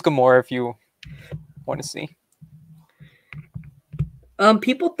 Here's Gamora if you want to see.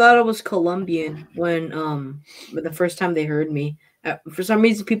 People thought I was Colombian when the first time they heard me. For some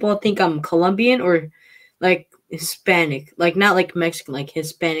reason, people think I'm Colombian or like Hispanic, like not like Mexican, like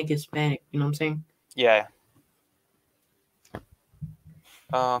Hispanic. You know what I'm saying? Yeah.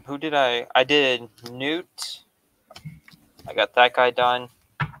 Who did I did Newt. I got that guy done.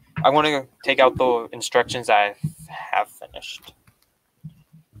 I want to take out the instructions I have finished.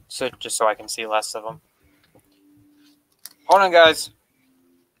 So just so I can see less of them. Hold on, guys.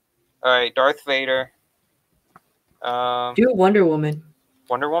 All right, Darth Vader. Do Wonder Woman.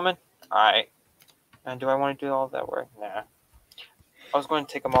 Wonder Woman? All right. And do I want to do all that work? Nah. I was going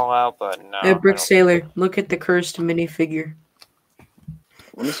to take them all out, but no. Hey, Brick Sailor, look at the cursed minifigure.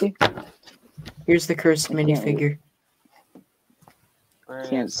 Let me see. Here's the cursed minifigure.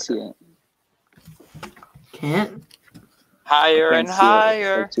 Can't see it. Can't? Higher and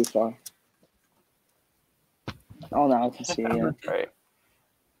higher. Too far. Oh, no, I can see it. Yeah. Right.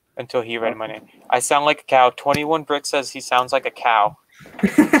 Until he read my name. I sound like a cow. 21 Brick says he sounds like a cow.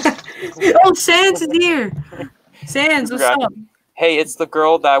 Oh, Sans is here. Sans, what's up? Hey, it's the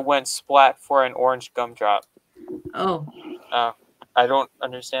girl that went splat for an orange gumdrop. Oh. I don't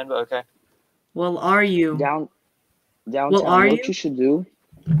understand, but okay. Well, are you? Downtown, well, are what you should do?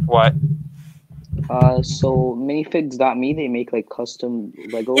 What? So minifigs.me, they make like custom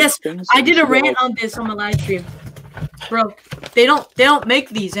Lego things. I did a rant on this on my live stream. Bro, they don't make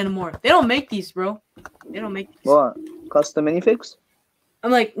these anymore. They don't make these, bro. They don't make these. What? Custom minifigs?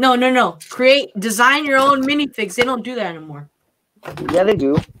 I'm like, no. Design your own minifigs. They don't do that anymore. Yeah, they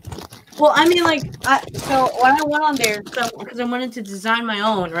do. Well, I mean, like, so when I went on there, because I wanted to design my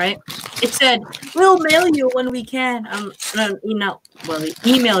own, right? it said, "We'll mail you when we can."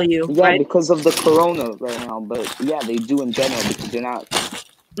 Email you. Yeah, right? because of the corona right now. But yeah, they do in general because they're not.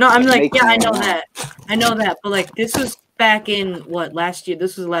 No, I'm like, yeah, I know making it that. I know that. But like, this was back in what, last year?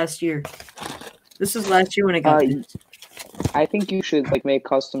 This was last year. This was last year when I got this. I think you should like make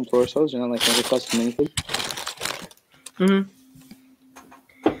custom torsos, like make a custom minifig.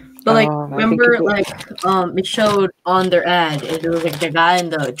 But like, remember, like, it showed on their ad, it was like the guy in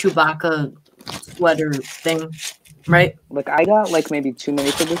the Chewbacca sweater thing, right? Like, I got like maybe 2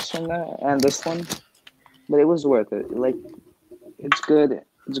 minifigures from that and this one, but it was worth it. Like, it's good.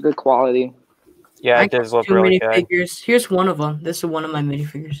 It's good quality. Yeah, it does look really good. Minifigures. Here's one of them. This is one of my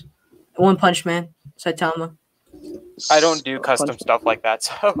minifigures. One Punch Man, Saitama. I don't do custom stuff like that,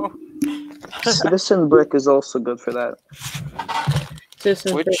 so. Citizen Brick is also good for that.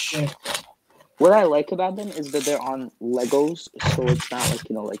 What I like about them is that they're on Legos, so it's not like,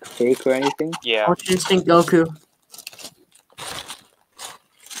 like fake or anything. Yeah. Ultra Instinct Goku.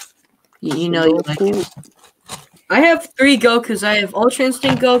 You know you like it. I have 3 Gokus. I have Ultra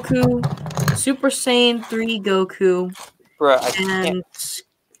Instinct Goku, Super Saiyan 3 Goku, and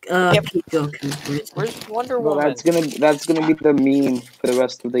Pete Goku. Where's Wonder Woman? That's gonna be the meme for the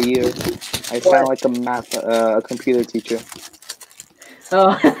rest of the year. I sound like a computer teacher.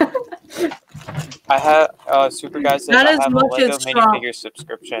 Oh. I have Super Guy says I have a Lego minifigure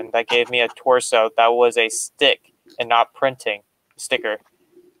subscription that gave me a torso that was a stick and not printing sticker.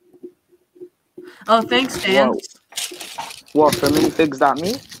 Oh, thanks, Dan. What, for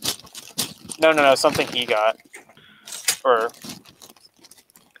minifigs.me? No, something he got.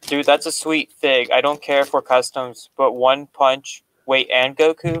 Dude, that's a sweet fig. I don't care for customs, but One Punch, and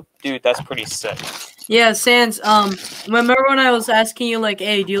Goku? Dude, that's pretty sick. Yeah, Sans, remember when I was asking you, like,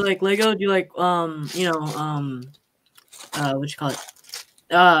 hey, do you like Lego? Do you like, what you call it?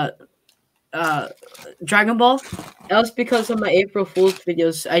 Dragon Ball? That was because of my April Fool's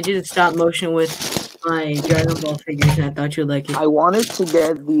videos. I did a stop motion with my Dragon Ball figures, and I thought you'd like it. I wanted to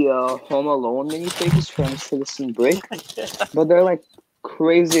get the Home Alone minifigs from Citizen Brick, but they're, like,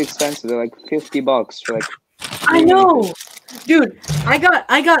 crazy expensive. They're, like, $50 for, like... I know! Dude, I got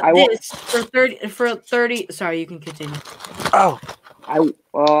this for 30. Sorry, you can continue. Oh,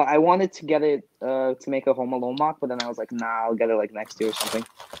 I wanted to get it to make a Home Alone mock, but then I was like, nah, I'll get it like next year or something.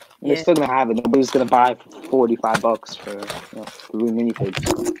 And they're still gonna have it. Nobody's gonna buy for $45 for 3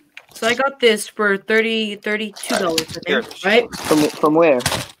 minifigs. So I got this for $32, I think, right? From where?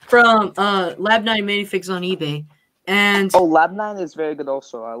 From Lab 9 minifigs on eBay. And Lab 9 is very good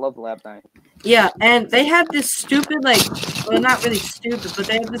also. I love Lab 9. Yeah, and they have this stupid, like, well, not really stupid, but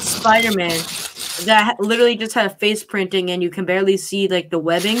they have this Spider-Man that literally just had face printing, and you can barely see, like, the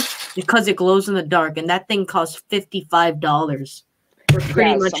webbing because it glows in the dark, and that thing costs $55 for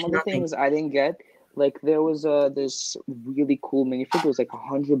pretty much some of the things I didn't get, like, there was this really cool minifig. It was like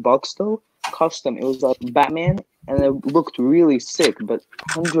 $100 though, custom. It was like Batman, and it looked really sick, but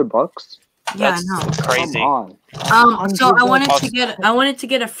 $100. Yeah, I know. Crazy. Come on. So I wanted to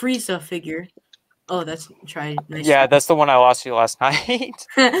get a Frieza figure. Oh, nice. Yeah, that's the one I lost you last night.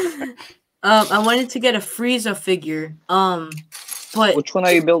 I wanted to get a Frieza figure. But which one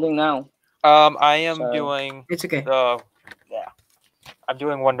are you building now? I am doing. It's okay. I'm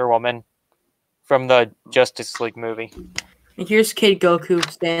doing Wonder Woman from the Justice League movie. And here's Kid Goku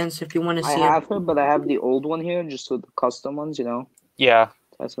stands if you want to see. I have her, but I have the old one here, just with the custom ones, Yeah.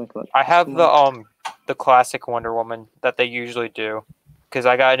 That's my collection. I have the classic Wonder Woman that they usually do, because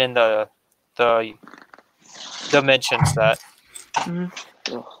I got it in the Dimension set.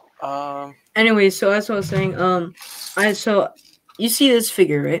 Mm-hmm. Anyway, so as I was saying, so you see this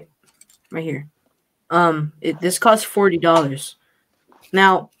figure right here. This costs $40.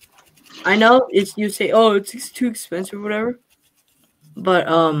 Now, I know you say, oh, it's too expensive or whatever, but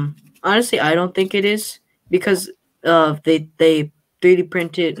honestly, I don't think it is, because they 3D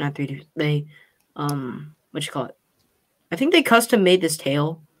printed, not 3D. They, what you call it? I think they custom made this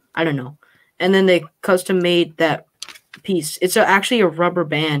tail. I don't know. And then they custom made that piece. It's actually a rubber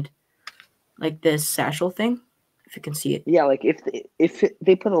band, like this satchel thing, if you can see it. Yeah, like if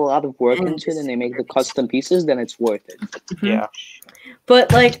they put a lot of work into it and they make the custom pieces, then it's worth it. Mm-hmm. Yeah.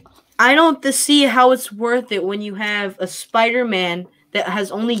 But like, I don't see how it's worth it when you have a Spider-Man that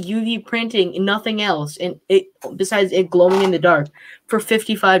has only UV printing and nothing else, and it besides it glowing in the dark for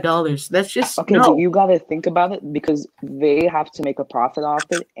 $55. That's just okay. But you gotta think about it, because they have to make a profit off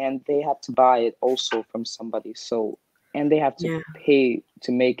it, and they have to buy it also from somebody. So, and they have to pay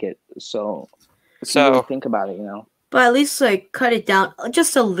to make it. So really think about it, But at least like cut it down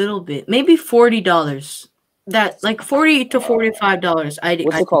just a little bit, maybe $40. that like $40 to $45.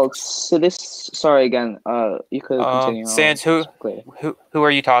 What's it called? So this. Sorry again. You could continue. Sans, who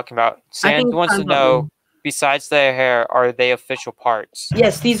are you talking about? Sans wants to know. Besides their hair, are they official parts?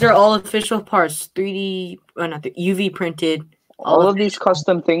 Yes, these are all official parts. 3D, not the UV printed. All of these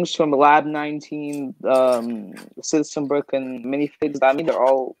custom things from Lab 19, Citizen Brick, and Minifigs. I mean, they're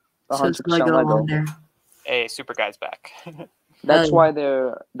all 100% Lego. Hey, Super Guy's back. That's why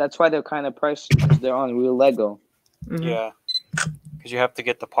they're kind of pricey, because they're on real Lego. Mm-hmm. Yeah, because you have to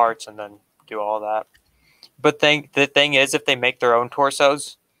get the parts and then do all that. But the thing is, if they make their own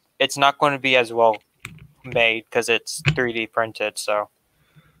torsos, it's not going to be as well made because it's 3D printed. So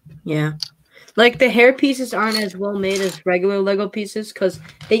yeah, like the hair pieces aren't as well made as regular Lego pieces because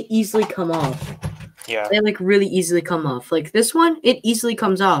they easily come off. Yeah, they like really easily come off. Like this one, it easily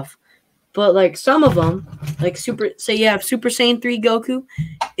comes off. But like some of them, like Super Saiyan 3 Goku,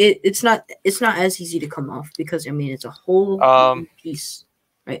 it's not as easy to come off because I mean it's a whole piece,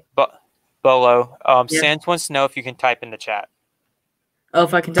 right? But Bolo, Sans wants to know if you can type in the chat. Oh,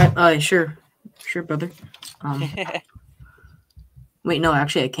 if I can type? Sure, brother. Wait, no,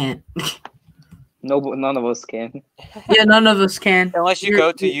 actually I can't. No, none of us can. Yeah, none of us can. Unless you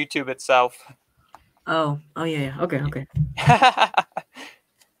go to YouTube itself. Oh yeah. Okay.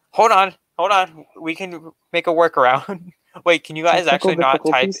 Hold on. We can make a workaround. Wait, can you guys actually not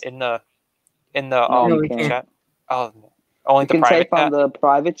type in the chat? Oh, only the private chat? We can type on the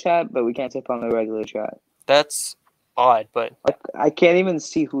private chat, but we can't type on the regular chat. That's odd, but like, I can't even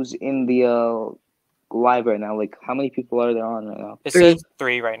see who's in the live right now. Like, how many people are there on right now? It says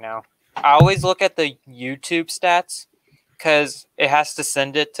 3 right now. I always look at the YouTube stats because it has to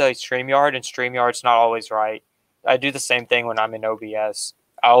send it to StreamYard, and StreamYard's not always right. I do the same thing when I'm in OBS.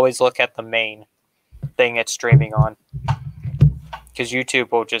 I always look at the main thing it's streaming on because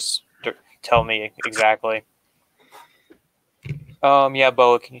YouTube will just tell me exactly. Yeah,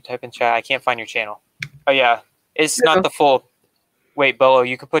 Bolo, can you type in chat? I can't find your channel. Oh, yeah. It's not the full... Wait, Bolo,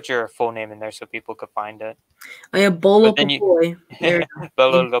 you could put your full name in there so people could find it. Oh, yeah, Bolo Boy.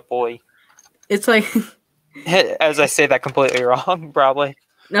 Bolo the boy. It's like... As I say that completely wrong, probably.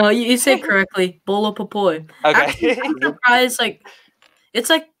 No, you say it correctly. Bolo Popoy. Okay. I'm surprised, like... It's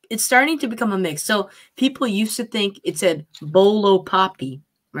like it's starting to become a mix. So people used to think it said Bolo Poppy,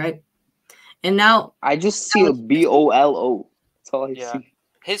 right? And now I just see a BOLO. That's all I see.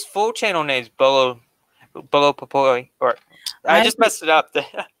 His full channel name is Bolo Popoy. Or I just messed it up.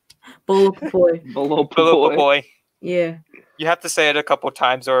 Bolo Popoy. Bolo Popoy. Yeah. You have to say it a couple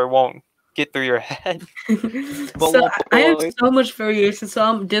times or it won't get through your head. So I have so much variation. So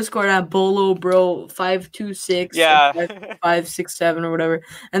I'm Discord at Bolo Bro 526, 567 or whatever,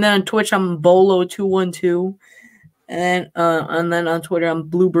 and then on Twitch I'm Bolo 212, and then on Twitter I'm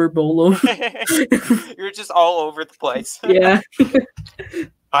Bluebird Bolo. You're just all over the place. Yeah.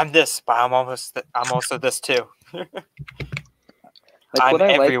 I'm this, but I'm also this too. I'm what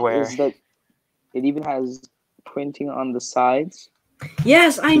I everywhere. Like is that it even has printing on the sides.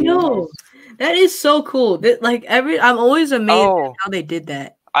 Yes, I know. That is so cool. I'm always amazed at how they did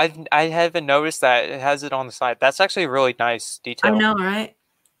that. I haven't noticed that it has it on the side. That's actually a really nice detail. I know, right?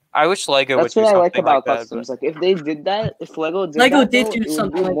 I wish Lego would do something like that. That's what I like about that, customs. Like if they did that, if Lego did do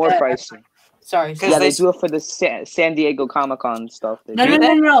something like more that. pricey. Sorry. Yeah, they do it for the San Diego Comic-Con stuff.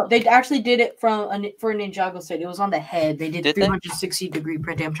 No. They actually did it for a Ninjago set. It was on the head. They did 360-degree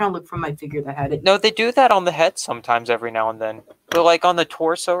printing. I'm trying to look for my figure that had it. No, they do that on the head sometimes every now and then. But like on the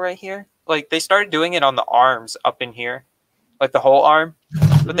torso right here, like they started doing it on the arms up in here, like the whole arm.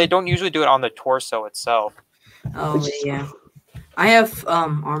 But they don't usually do it on the torso itself. Oh yeah. I have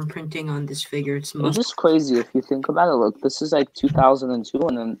arm printing on this figure. It's just crazy if you think about it. Look, this is like 2002,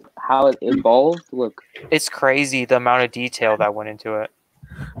 and then how it evolved. Look, it's crazy the amount of detail that went into it.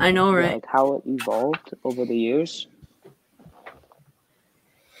 I know, right? Like how it evolved over the years.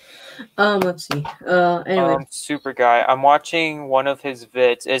 Let's see. Anyway, Super Guy. I'm watching one of his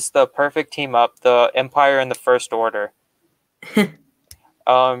vids. It's the perfect team up, the Empire and the First Order.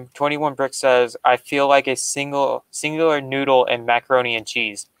 21 Brick says, I feel like a singular noodle and macaroni and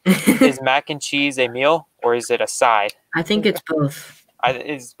cheese. Is mac and cheese a meal or is it a side? I think it's both.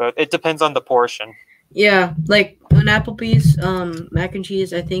 It's both. It depends on the portion. Yeah, like on Applebee's, mac and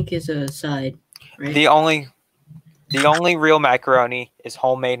cheese I think is a side. Right? The only real macaroni is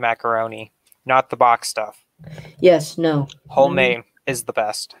homemade macaroni, not the box stuff. Yes, no. Homemade is the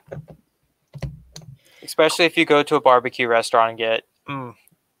best. Especially if you go to a barbecue restaurant and get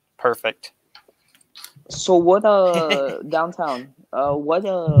perfect. So what downtown? What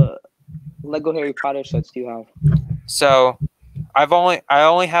Lego Harry Potter sets do you have? So I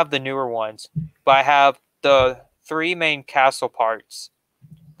only have the newer ones, but I have the 3 main castle parts: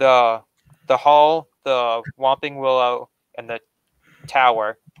 the hall, the Whomping Willow, and the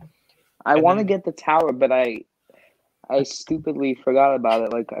tower. I And want to then- get the tower, but I stupidly forgot about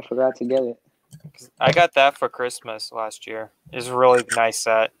it. Like I forgot to get it. I got that for Christmas last year. It's a really nice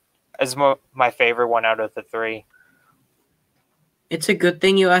set. It's my favorite one out of the 3. It's a good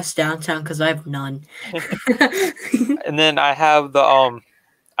thing you asked downtown because I have none. And then I have the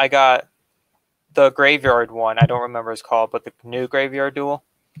I got the graveyard one. I don't remember what it's called, but the new graveyard duel.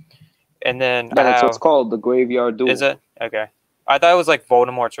 And then Yeah, I that's have, what's called, the Graveyard Duel. is it? Okay. I thought it was like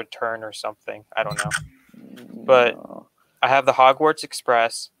Voldemort's Return or something. I don't know. But No. I have the Hogwarts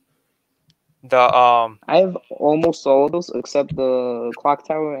Express. The I have almost all of those except the Clock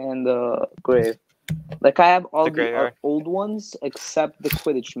Tower and the Grave. Like I have all The the Graveyard. old ones except the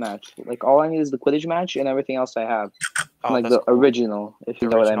Quidditch match. Like all I need is the Quidditch match, and everything else I have. oh, Like that's the cool. original, if you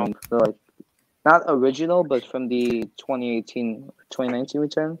know what I Original. mean. Like not original, but from the 2019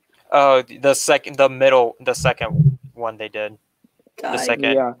 return. Oh, the second one they did. The God.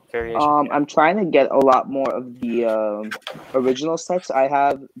 second Yeah. variation. I'm trying to get a lot more of the original sets. I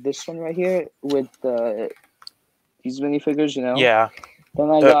have this one right here with these minifigures, you know. Yeah. Then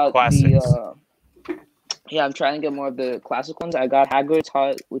I The got classics. yeah, I'm trying to get more of the classic ones. I got Hagrid's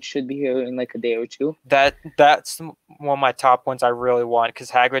Hut, which should be here in like a day or two. That's one of my top ones I really want because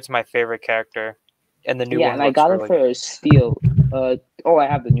Hagrid's my favorite character, and the new Yeah, one and I looks got really it for good. a steal. I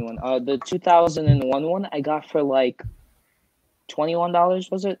have the new one. The 2001 one I got for like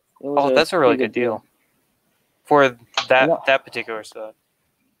 $21. Was it? It was Oh, that's a really pretty good deal for that No. that particular set.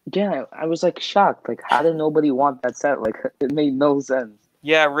 Yeah, I was like shocked. Like, how did nobody want that set? Like, it made no sense.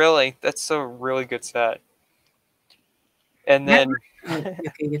 Yeah, really, that's a really good set. And then Okay,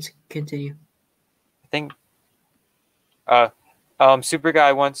 let's continue. I think Super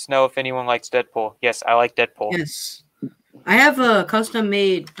Guy wants to know if anyone likes Deadpool. Yes, I like Deadpool. Yes. I have a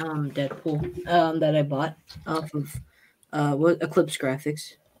custom-made Deadpool that I bought off of Eclipse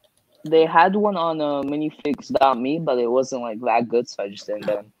Graphics. They had one on minifigs.me, but it wasn't like that good, so I just didn't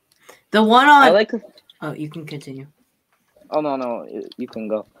get them. The one I on... like. Oh, you can continue. Oh no, you can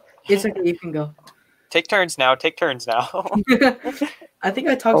go. It's okay, you can go. Take turns now. Take turns now. I think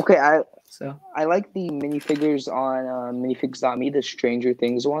I talked... Okay, So... I like the minifigures on minifigs.me, the Stranger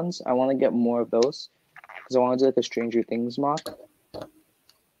Things ones. I want to get more of those because I want to do like a Stranger Things mock.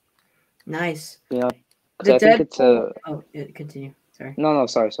 Nice. You know, The I think it's a. Oh, yeah, continue. Sorry. No,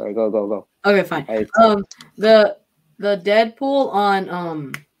 sorry. Go. Okay, fine. The Deadpool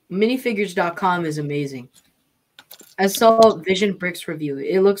on minifigures.com is amazing. I saw Vision Bricks review.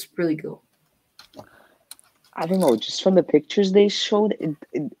 It looks really cool. I don't know, just from the pictures they showed,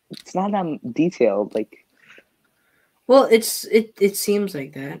 it's not that detailed. Like, Well, it seems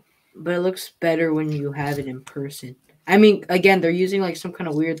like that, but it looks better when you have it in person. I mean, again, they're using like some kind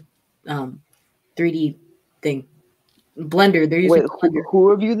of weird 3D thing. Blender. They're using Blender. Who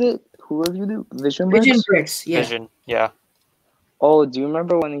reviewed it? Who reviewed it? Vision Bricks? Vision Bricks, yeah. Vision, yeah. Oh, do you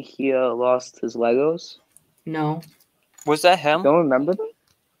remember when he lost his Legos? No. Was that him? Don't remember that?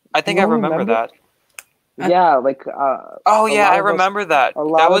 I think you I don't remember remember? that. Yeah, like Oh a yeah, lot I of us- remember that. a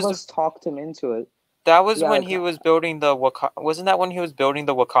lot of us talked him into it. That was Yeah, when like- he was building the Wasn't that when he was building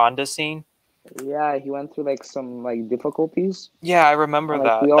the Wakanda scene? Yeah, he went through like some like difficulties. Yeah, I remember Like,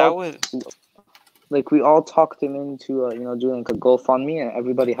 that. we That all- was Like we all talked him into doing like a GoFundMe, and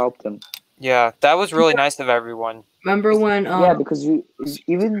everybody helped him. that was really nice of everyone. Remember when Yeah, because you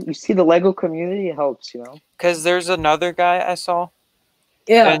see the Lego community helps, you know. Because there's another guy I saw,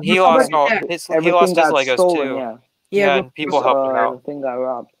 yeah, and he no, lost but- all yeah, he Everything lost his got Legos stolen. too. Yeah, Yeah, but- and people helped him out. The thing got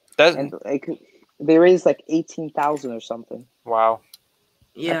robbed, That's and like they raised like 18,000 or something. wow.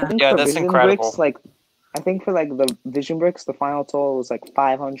 yeah. I think Yeah, for that's Vision incredible. Bricks, like I think for like the Vision Bricks, the final total was like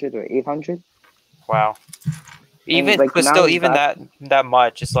 500 or 800. Wow. Even like, but now still he's even back- that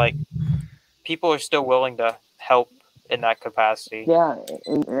much, it's like people are still willing to help in that capacity. Yeah,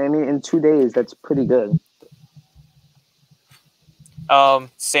 I mean in 2 days, that's pretty good.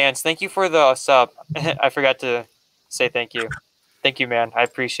 Sans, thank you for the sub. I forgot to say thank you. Thank you, man. I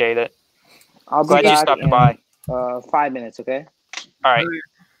appreciate it. I'll be Glad you back stopped in by. 5 minutes. Okay. All right.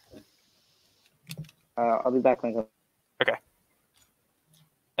 I'll be back in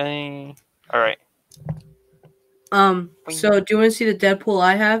All right. So do you want to see the Deadpool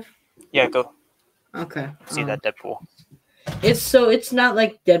I have? Yeah, go Okay. see that Deadpool. It's not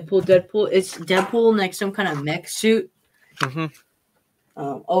like Deadpool. It's Deadpool in like some kind of mech suit. Mm-hmm.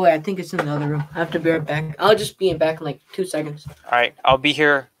 Oh wait, I think it's in the other room. I have to be right back. I'll just be back in like 2 seconds. All right, I'll be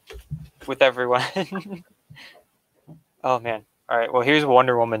here with everyone. Oh man. All right. Well, here's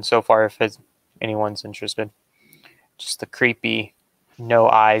Wonder Woman so far. If it's anyone's interested. Just the creepy, no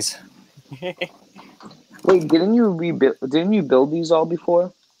eyes. Wait, didn't you build these all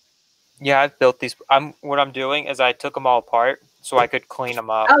before? Yeah, I've built these. What I'm doing is I took them all apart so I could clean them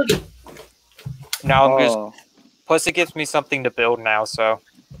up. Now I'm just. Plus, it gives me something to build now. So.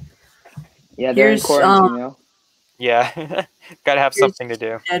 Yeah, they're in quarantine, Yeah, gotta have something to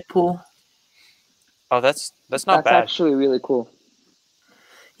do. Deadpool. Oh, that's not bad. That's actually really cool.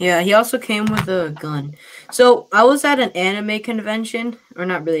 Yeah, he also came with a gun. So I was at an anime convention, or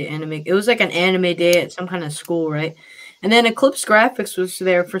not really anime. It was like an anime day at some kind of school, right? And then Eclipse Graphics was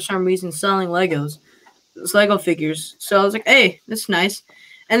there for some reason selling Legos. It was Lego figures. So I was like, hey, that's nice.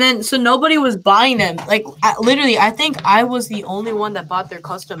 And then, so nobody was buying them. Like, literally, I think I was the only one that bought their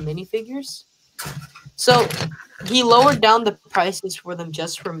custom minifigures. So he lowered down the prices for them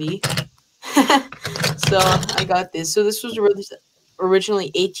just for me. So I got this. So this was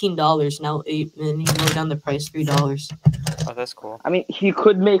originally $18. Now, and he lowered down the price $3. Oh, that's cool. I mean, he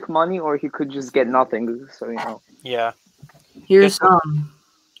could make money, or he could just get nothing. So you know. Yeah. Here's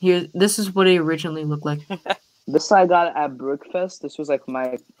This is what it originally looked like. This I got at Brickfest. This was like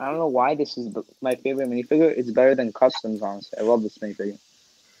I don't know why this is my favorite minifigure. It's better than Customs, honestly. I love this minifigure.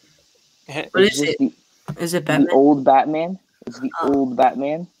 What is it? Is it Batman? The old Batman. It's the old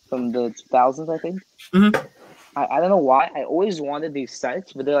Batman from the 2000s, I think. Mm-hmm. I don't know why. I always wanted these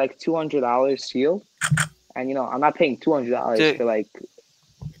sets, but they're like $200 sealed. And, you know, I'm not paying $200 for like...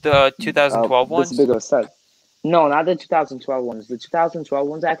 The 2012 ones? This big of a set. No, not the 2012 ones. The 2012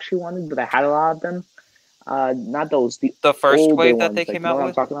 ones I actually wanted, but I had a lot of them. Not those. The first wave ones, that they came out with?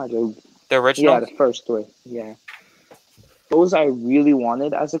 I'm talking about? The original? Yeah, the first wave. Yeah. Those I really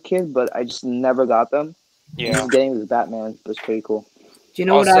wanted as a kid, but I just never got them. Yeah. Just getting this Batman was pretty cool. Do you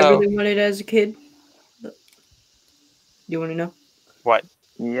know what I really wanted as a kid? Do you want to know? What?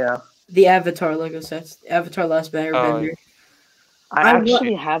 Yeah. The Avatar Lego sets. Avatar Last Airbender. I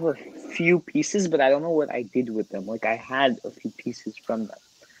actually have a few pieces, but I don't know what I did with them. Like, I had a few pieces from them.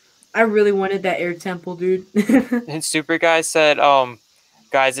 I really wanted that Air Temple, dude. And Super Guy said,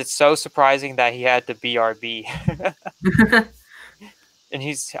 guys, it's so surprising that he had the BRB. And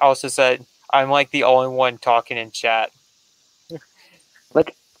he's also said, I'm like the only one talking in chat.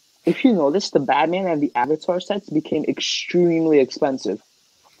 Like, if you notice, the Batman and the Avatar sets became extremely expensive.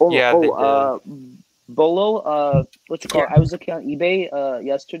 Bolo, what's it called? I was looking on eBay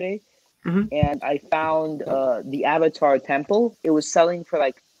yesterday, and I found the Avatar Temple. It was selling for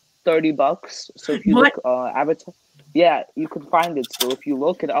like $30. So if you look Avatar, yeah, you can find it. So if you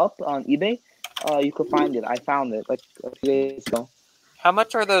look it up on eBay, you can find it. I found it like a few days ago. How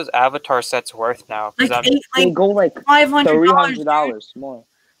much are those Avatar sets worth now? They go like $300 more.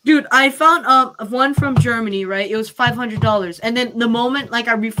 Dude, I found one from Germany, right? It was $500, and then the moment like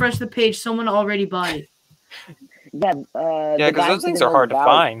I refreshed the page, someone already bought it. Yeah, because those things are hard to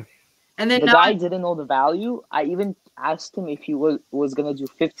find. And then the guy didn't know the value. I even asked him if he was gonna do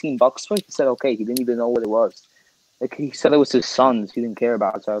 $15 for it. He said okay. He didn't even know what it was. Like he said it was his son's. He didn't care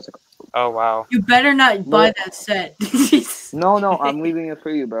about it. So I was like, oh wow. You better not buy that set. No, I'm leaving it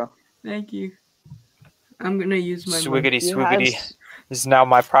for you, bro. Thank you. I'm gonna use my swiggity swiggity. This is now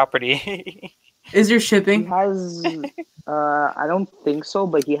my property. Is there shipping? He has, I don't think so,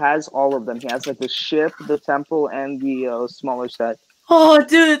 but he has all of them. He has like the ship, the temple, and the smaller set. Oh,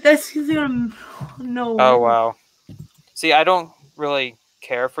 dude, that's no. Oh wow. See, I don't really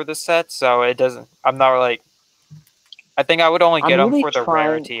care for the set, so it doesn't. I'm not like. I think I would only get them for the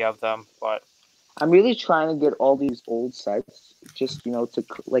rarity of them, but. I'm really trying to get all these old sets, just to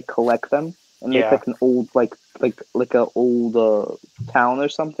like collect them and make like an old like a old town or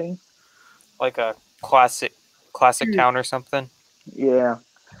something. Like a classic town or something. Yeah.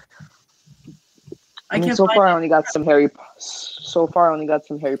 I mean, so far I only got some Harry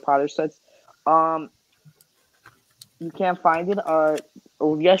Potter sets. You can't find it.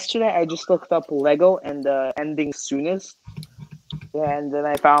 Yesterday I just looked up Lego and ending soonest, and then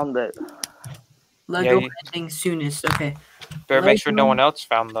I found it. Lego ending soonest. Okay. Better make sure no one else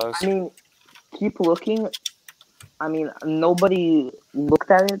found those. I mean, keep looking. I mean, nobody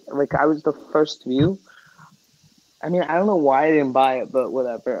looked at it. Like, I was the first view. I mean, I don't know why I didn't buy it, but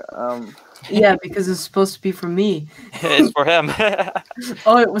whatever. Yeah, because it's supposed to be for me. It's for him.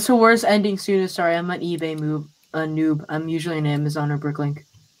 Oh, so where's ending soonest? Sorry, I'm an eBay noob. I'm usually an Amazon or Bricklink.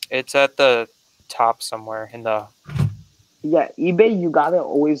 It's at the top somewhere in the... Yeah, eBay, you gotta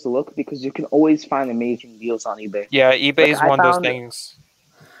always look because you can always find amazing deals on eBay. Yeah, eBay is one of those things.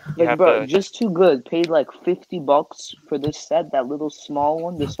 Like, bro, just too good. Paid like $50 for this set, that little small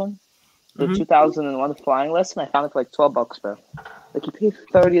one, this one. The 2001 flying lesson, I found it for like $12, bro. Like, you paid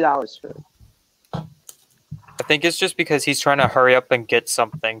 $30 for it. think it's just because he's trying to hurry up and get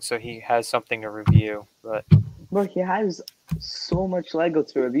something, so he has something to review. But Bro, he has so much Lego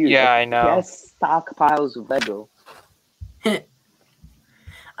to review. Yeah, I know. He has stockpiles of Lego.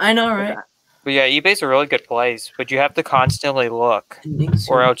 I know, right? But yeah, eBay's a really good place, but you have to constantly look,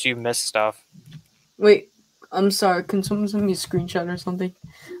 or else you miss stuff. Wait, I'm sorry. Can someone send me a screenshot or something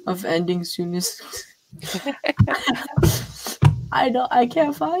of ending soonest? I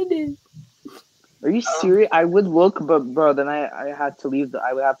can't find it. Are you serious? I would look, but bro, then I had to leave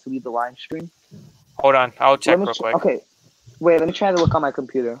I would have to leave the live stream. Hold on, I'll check real quick. Okay, wait. Let me try to look on my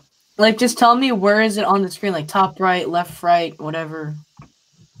computer. Like, just tell me where is it on the screen? Like top right, left, right, whatever.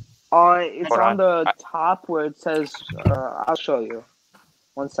 It's Hold on on. the top where it says. I'll show you.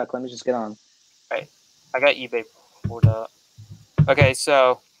 1 sec. Let me just get on. Right, I got eBay pulled up. Okay,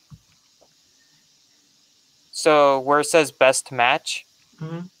 so where it says best match,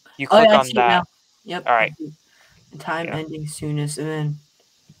 you click I on see it that. now. Yep. All right. Time ending soonest, and then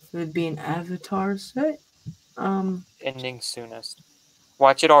it would be an avatar set. Ending soonest.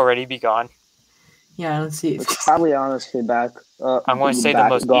 Watch it already be gone. Yeah, let's see. It's probably honestly back. I'm going to say the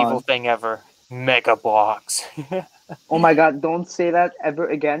most evil thing ever. Mega Bloks. Oh my god! Don't say that ever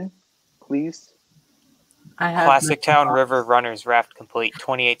again, please. I have Classic Town River Runners Raft complete.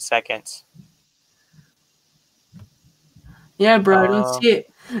 28 seconds. Yeah, bro. I don't see it.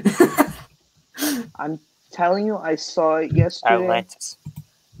 I'm telling you, I saw it yesterday. Atlantis.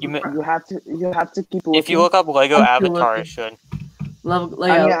 You have to keep looking. If you look up Lego Avatar, it should. Lego.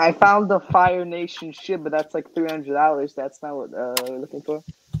 I mean, I found the Fire Nation ship, but that's like $300. That's not what we're looking for.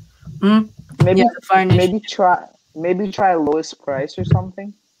 Maybe the Fire Nation. maybe try lowest price or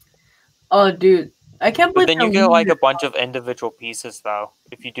something. Oh, dude, I can't believe. But then you get like a bunch of individual pieces, though.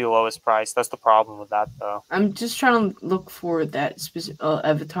 If you do lowest price, that's the problem with that, though. I'm just trying to look for that specific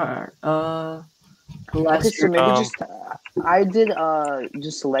Avatar. Okay, so maybe I did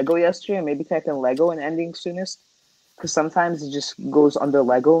just Lego yesterday. Maybe type in Lego and ending soonest, because sometimes it just goes under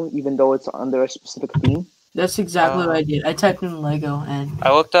Lego, even though it's under a specific theme. That's exactly what I did. I typed in Lego and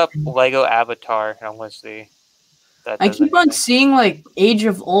I looked up Lego Avatar, and I'm gonna see. I keep on seeing like Age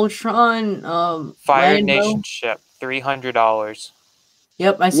of Ultron, Fire Lando. Nation ship, $300.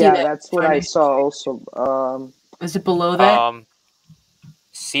 Yep, I see that. That's what I saw also. Is it below that?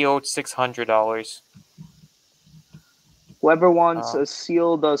 Sealed $600. Whoever wants a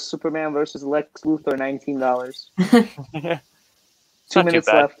sealed Superman versus Lex Luthor, $19. 2 minutes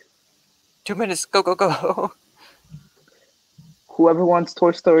left. 2 minutes. Go, go, go. Whoever wants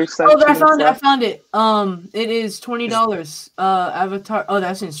Toy Story 7. Oh, I found it. It is $20. Avatar. Oh,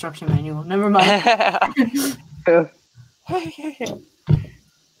 that's an instruction manual. Never mind.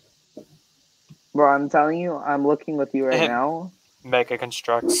 Bro, I'm telling you, I'm looking with you right now. Mega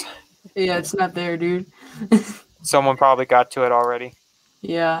Constructs. Yeah, it's not there, dude. Someone probably got to it already.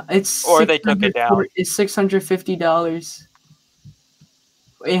 Yeah, it's or they took it down. It's $650.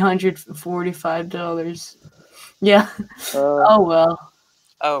 $845. Yeah. Oh well.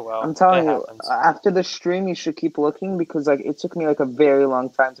 Oh well. I'm telling you, after the stream, you should keep looking because like it took me like a very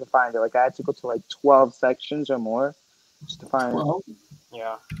long time to find it. Like I had to go to like 12 sections or more just to find it.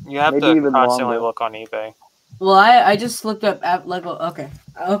 Yeah, you have to constantly look on eBay. Well, I just looked up at Lego. Okay,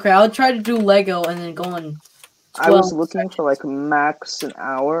 I'll try to do Lego and then go on. I was looking for like max an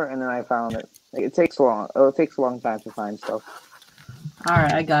hour and then I found it. Like, it takes long. It takes a long time to find stuff. All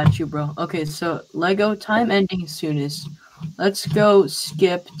right, I got you, bro. Okay, so Lego time ending soonest. Let's go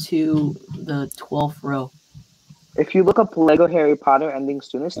skip to the 12th row. If you look up Lego Harry Potter ending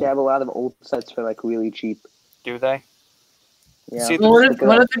soonest, they have a lot of old sets for like really cheap. Do they? Yeah. Well, what if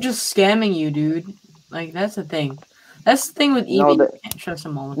they're just scamming you, dude? Like that's the thing. That's the thing with eBay. You can't trust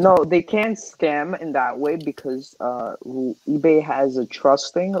them all the time. No, they can't scam in that way because eBay has a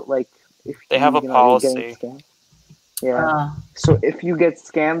trust thing. Like if they have a policy. Yeah. So if you get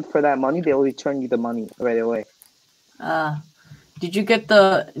scammed for that money, they'll return you the money right away. Did you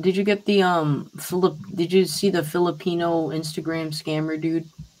see the Filipino Instagram scammer dude?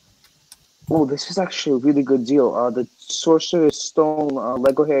 Oh, this is actually a really good deal. The Sorcerer's Stone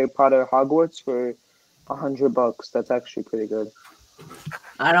Lego Harry Potter Hogwarts for $100. That's actually pretty good.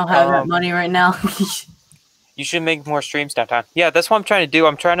 I don't have that money right now. You should make more streams downtown. Yeah, that's what I'm trying to do.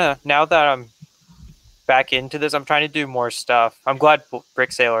 I'm trying to, now that I'm back into this, I'm trying to do more stuff. I'm glad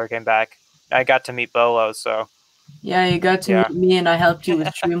Brick Sailor came back. I got to meet Bolo, so. Yeah, you got to meet me and I helped you with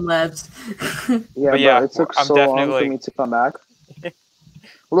Streamlabs. But it took so long for me to come back.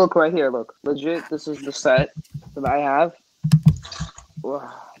 Look right here, look. Legit, this is the set that I have.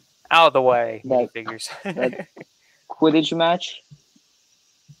 Out of the way, figures. That Quidditch match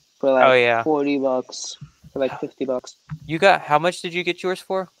for like $40. for like $50. You got how much did you get yours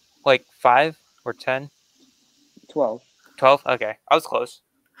for? Like 5 or 10? 12. 12? Okay, I was close.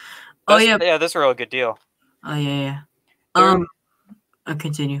 Oh yeah. Yeah, that's a real good deal. Oh yeah. I'll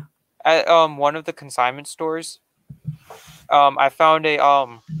continue. At one of the consignment stores, I found a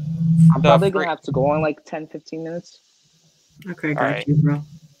I'm probably gonna have to go in like 10-15 minutes. Okay, got you, bro.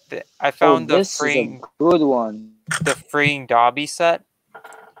 I found the this freeing is a good one. The freeing Dobby set,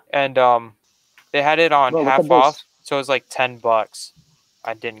 and they had it on Bro, half off, so it was like $10.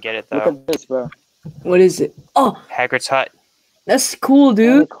 I didn't get it though. Look at this, bro. What is it? Oh, Hagrid's Hut. That's cool,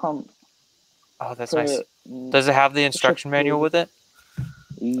 dude. Oh, that's nice. Does it have the instruction manual with it?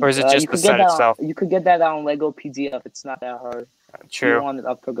 Or is it just the set itself? You could get that on Lego PDF. It's not that hard. True. You want it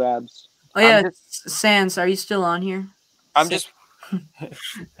up for grabs. Oh yeah, Sans, are you still on here? I'm just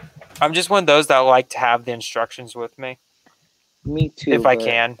one of those that like to have the instructions with me. Me too. If I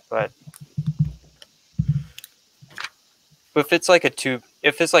can, but if it's like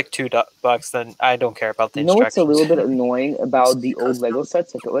 $2, then I don't care about the instructions. What's a little bit annoying about the old Lego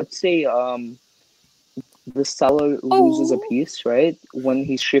sets? Like, let's say the seller loses a piece, right, when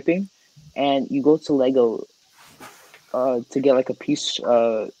he's shipping, and you go to Lego to get like a piece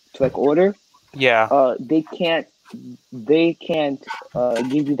to like order. Yeah. They can't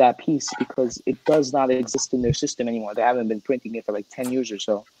give you that piece because it does not exist in their system anymore. They haven't been printing it for like 10 years or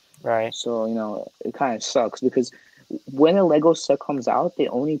so. Right. So it kind of sucks because when a Lego set comes out, they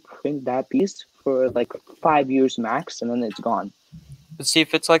only print that piece for like 5 years max, and then it's gone. But see,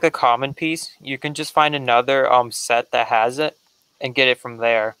 if it's like a common piece, you can just find another set that has it and get it from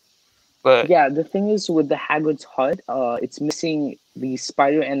there. But yeah, the thing is with the Hagrid's Hut, it's missing the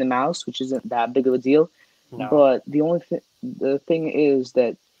spider and the mouse, which isn't that big of a deal. No. But the thing is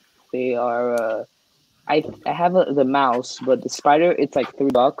that they are. I have the mouse, but the spider, it's like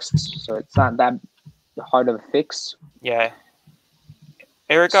 $3, so it's not that hard of a fix. Yeah,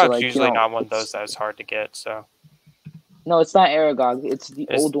 Aragog's usually not one of those that's hard to get. So no, it's not Aragog. It's the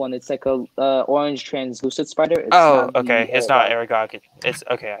old one. It's like a orange translucent spider. It's okay. It's not Aragog. It's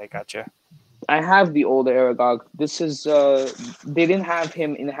okay. I gotcha. I have the older Aragog. This is they didn't have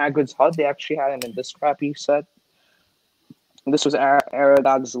him in Hagrid's Hut. They actually had him in this crappy set. This was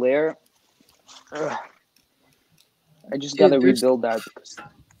Aragog's lair. Ugh. I just gotta rebuild that because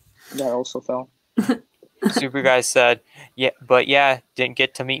that also fell. Super Guy said, "Yeah, but didn't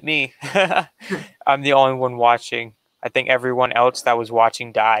get to meet me. I'm the only one watching. I think everyone else that was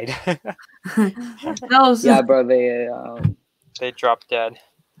watching died." Yeah, bro. They dropped dead.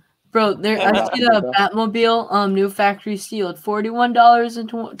 Bro, I see the Batmobile new factory sealed,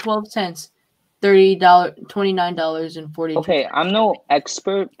 $41.12, $29.42. Okay, I'm no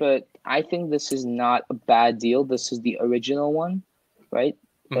expert, but I think this is not a bad deal. This is the original one, right?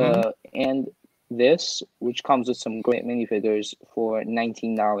 Mm-hmm. And this, which comes with some great minifigures for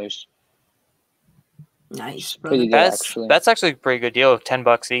 $19. Nice, bro. That's actually a pretty good deal.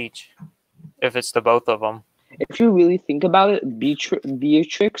 $10 each, if it's the both of them. If you really think about it,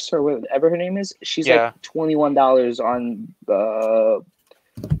 Beatrix or whatever her name is, she's like $21 on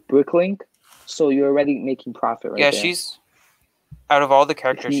Bricklink, so you're already making profit right there. She's out of all the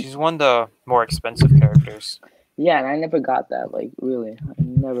characters, she's one of the more expensive characters. Yeah, and I never got that. Like really, I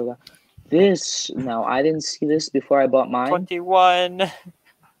never got this. No, I didn't see this before I bought mine. 21.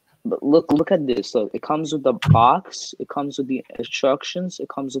 But look at this. Look, it comes with the box. It comes with the instructions. It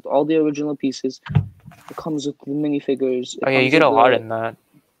comes with all the original pieces. It comes with the minifigures. Oh yeah, you get a lot in that.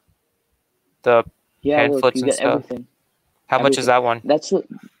 The hand flips and stuff. Everything. How much is that one? That's what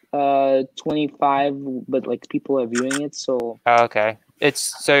 25, but like people are viewing it, so. Oh, okay,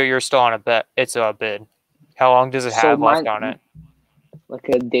 so you're still on a bet. It's a bid. How long does it have left on it? Like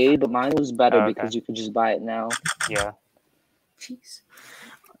a day, but mine was better because you could just buy it now. Yeah. Jeez.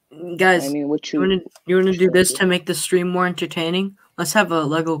 Guys, I mean, you wanna do this to make the stream more entertaining? Let's have a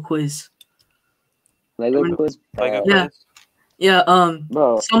Lego quiz. Lego quiz? Yeah. Yeah,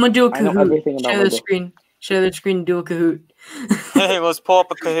 bro, someone do a Kahoot. Share the screen. Share the screen and do a Kahoot. Hey, let's pull up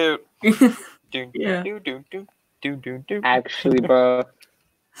a Kahoot. Yeah. Actually, bro.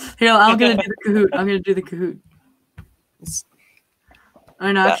 Here, I'm gonna do the Kahoot.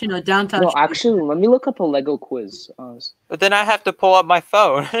 Oh, no, actually, no, downtown. No, actually, let me look up a Lego quiz. But then I have to pull up my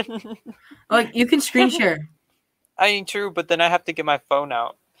phone. Like, you can screen share. I mean, true, but then I have to get my phone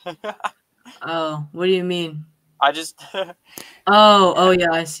out. Oh, what do you mean? I just... oh,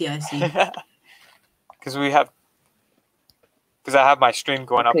 yeah, I see. Because I have my stream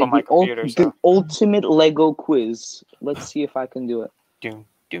going up on my computer. The ultimate Lego quiz. Let's see if I can do it.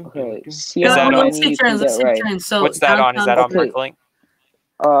 Okay, let's take turns. So what's that on? Is that on Bricklink?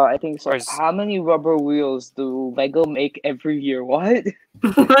 I think so. Or is- How many rubber wheels do Lego make every year? What?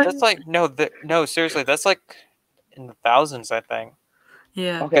 That's like no, seriously, that's like in the thousands, I think.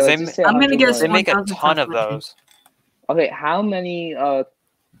 Yeah. Okay, let's they just say I'm gonna 100 guess They million. make a 1,000 ton of times. those. Okay, how many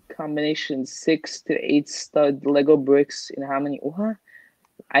combinations 6 to 8 stud Lego bricks in how many? What?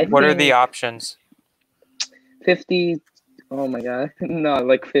 What are the options? 50? Oh my god, no,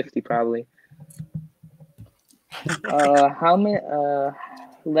 like 50 probably. How many?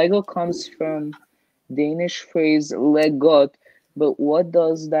 Lego comes from Danish phrase "legot," but what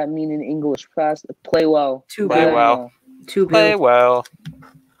does that mean in English? Fast, play well. Too Play I bad. don't well. know. Too Play bad. well.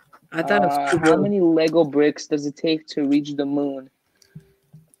 I thought it was too How bad. many Lego bricks does it take to reach the moon?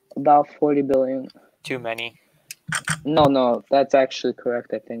 About 40 billion. Too many. No, that's actually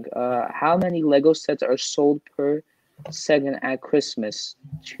correct, I think. How many Lego sets are sold per second at Christmas?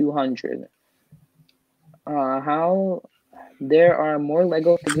 200. How there are more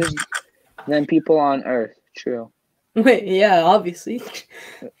Lego figures than people on Earth. True. Wait, yeah, obviously.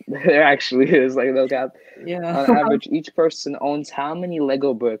 There actually is, like, no cap. Yeah. On average, each person owns how many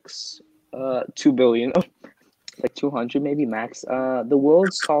Lego bricks? 2 billion. Like 200 maybe max. The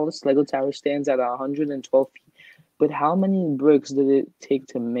world's tallest Lego tower stands at 112 feet. But how many bricks did it take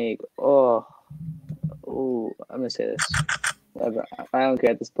to make? Oh, I'm gonna say this. Whatever. I don't care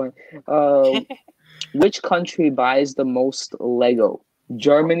at this point. Which country buys the most Lego?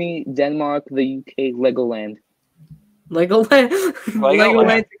 Germany, Denmark, the UK, Legoland. Legoland.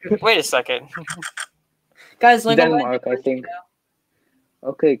 Legoland. Wait a second. Guys, Legoland. Denmark, I think.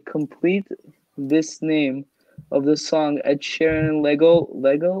 Okay, complete this name of the song Ed Sheeran Lego.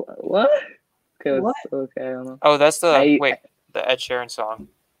 What? Okay, What? okay, I don't know. Oh, that's the the Ed Sheeran song.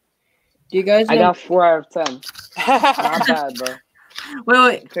 Do you guys know? I got 4 out of 10. Not bad, bro.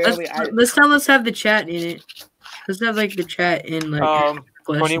 Wait. Apparently Let's have the chat in it. Let's have like the chat in like.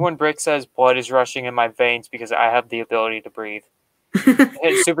 21 Brick says blood is rushing in my veins because I have the ability to breathe.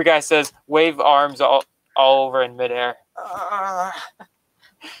 And Super Guy says wave arms all over in midair.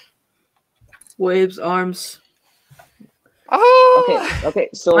 Waves arms. Okay.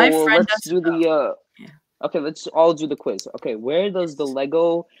 So My friend let's do the Okay, let's all do the quiz. Okay, where does the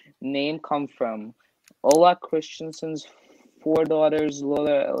Lego name come from? Ola Christensen's 4 daughters,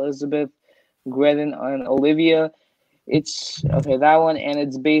 Lola, Elizabeth, Greta, and Olivia. It's okay, that one, and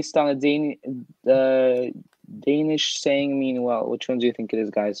it's based on a Danish saying "mean well." Which one do you think it is,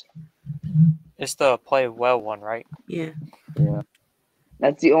 guys? It's the play well one, right? Yeah.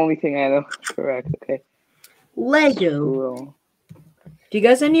 That's the only thing I know. Correct. Okay. Lego. Cool. Do you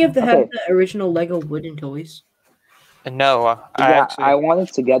guys have the original Lego wooden toys? No, I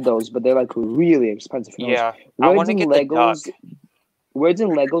wanted to get those, but they're like really expensive. Yeah, I want to get Legos, the duck. Where did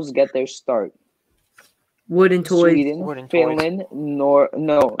Legos get their start? Wooden toys. Sweden, Finland,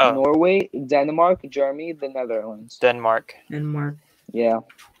 Norway, Denmark, Germany, the Netherlands. Denmark. Yeah.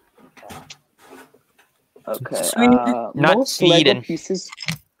 Okay. Not most Sweden. Lego pieces.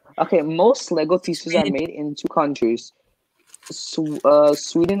 Okay, most Lego pieces are made in 2 countries: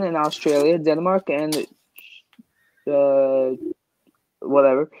 Sweden and Australia, Denmark and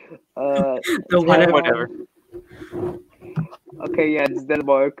whatever. Whatever. Okay, yeah, it's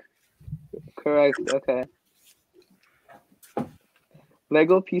Denmark. Correct. Okay.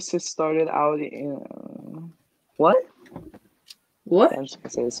 Lego pieces started out in what? What? I'm just gonna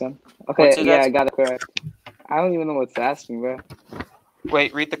say this one. Okay, yeah, I got it correct. I don't even know what's asking, bro.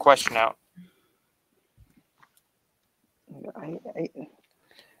 Wait, read the question out.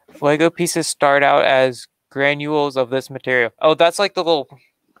 Lego pieces start out as granules of this material. Oh, that's like the little,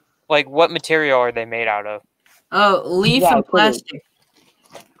 like what material are they made out of? Oh, leaf and plastic.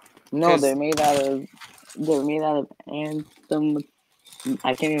 No, they're made out of anthem.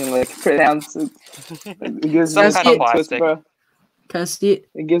 I can't even pronounce it. It gives me a kind of plastic. bro. Can I see it?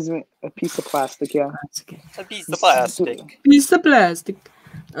 It gives me a piece of plastic, yeah. A piece of plastic. Piece of plastic.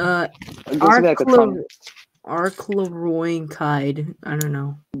 Archloroinkide. I don't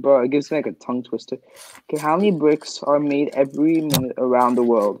know. Bro, it gives me like a tongue twister. Okay, how many bricks are made every minute around the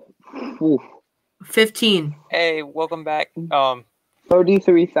world? Oof. 15. Hey, welcome back.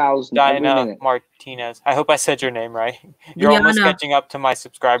 33,000 Diana Martinez. I hope I said your name right. You're almost catching up to my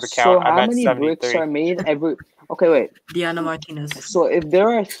subscriber count. So how many bricks are made every? Okay, wait. Diana Martinez. So if there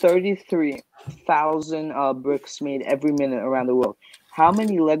are 33,000 bricks made every minute around the world, how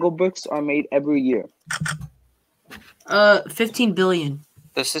many Lego bricks are made every year? 15 billion.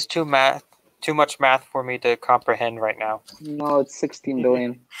 This is too much math for me to comprehend right now. No, it's 16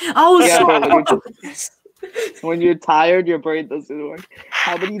 billion. Oh, yeah, When you're tired, your brain doesn't work.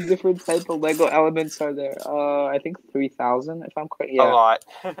 How many different type of Lego elements are there? I think 3,000, if I'm correct. A Yeah. lot.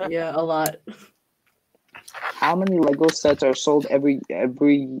 Yeah, a lot. How many Lego sets are sold every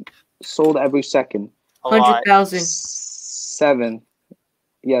second? A lot. 100,000. 7.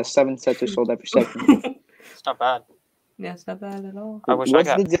 Yeah, 7 sets are sold every second. It's not bad. Yeah, it's not bad at all. I wish I What's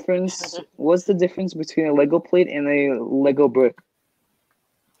got. the difference? What's the difference between a Lego plate and a Lego brick?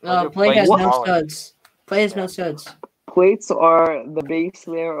 Lego Plate has plate's no smaller. studs. Plate has no Yeah. studs. Plates are the base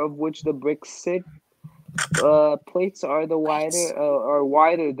layer of which the bricks sit. Plates are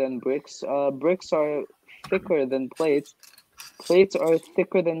wider than bricks. Bricks are thicker than plates. Plates are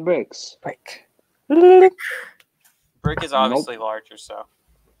thicker than bricks. Brick. Brick is obviously larger, so.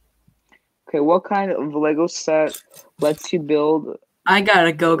 Okay, what kind of Lego set lets you build? I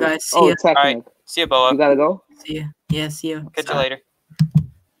gotta go, guys. See ya. Technic. See ya, Boa. You gotta go? See ya. Yeah, see ya. Catch you later.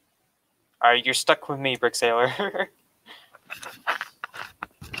 Alright, you're stuck with me, Brick Sailor.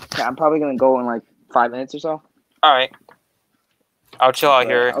 Yeah, I'm probably gonna go in like 5 minutes or so. Alright. I'll chill out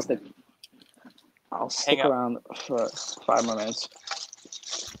here. I'll stick around for 5 more minutes.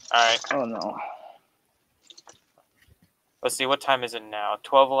 Alright. Oh no. Let's see, what time is it now?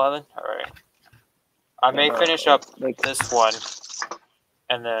 12:11? Alright. I may finish up this one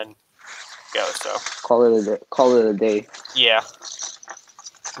and then go, so. Call it a day. Yeah.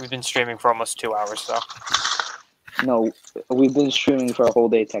 We've been streaming for almost 2 hours, so. No, we've been streaming for a whole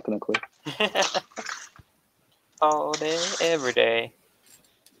day technically. All day, every day.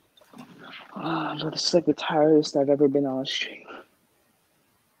 But it's like the tiredest I've ever been on a stream.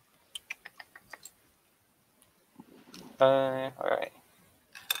 Alright.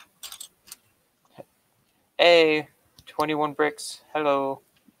 Hey, 21 bricks. Hello.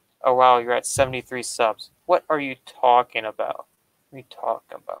 Oh wow, you're at 73 subs. What are you talking about? What are you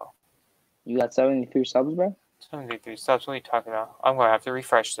talking about? You got 73 subs, bro? 73 subs, what are you talking about? I'm gonna have to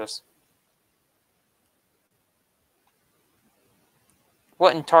refresh this.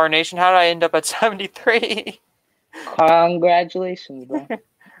 What in tarnation? How did I end up at 73? Congratulations, bro.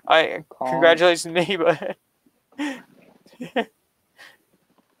 Congratulations me, but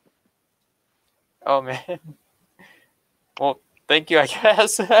oh man. Well, thank you, I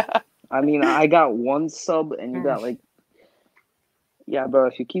guess. I mean, I got 1 sub and you got like, yeah, bro.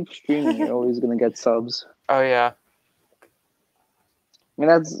 If you keep streaming, you're always gonna get subs. Oh yeah.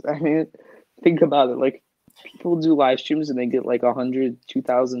 I mean, think about it. Like, people do live streams and they get like 100,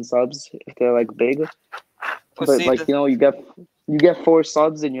 2,000 subs if they're like big. Well, but see, like, you know, you get 4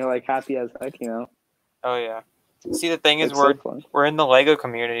 subs and you're like happy as heck, you know. Oh yeah. See, the thing is, It's so we're in the Lego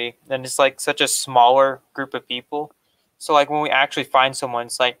community, and it's like such a smaller group of people. So like when we actually find someone,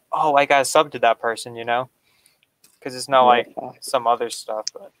 it's like, oh, I got a sub to that person, you know, because it's not like some other stuff.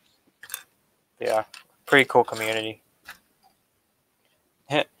 But yeah, pretty cool community.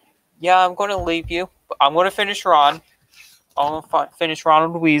 Yeah, I'm going to leave you. I'm going to finish Ron. I'm going to finish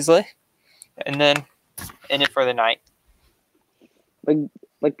Ronald Weasley, and then end it for the night.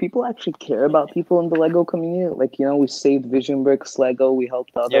 Like people actually care about people in the Lego community. Like, you know, we saved Vision Bricks Lego. We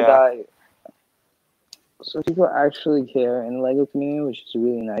helped the other guy. So people actually care in the Lego community, which is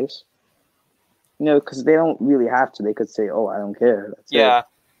really nice. You know, because they don't really have to. They could say, "Oh, I don't care." That's it. You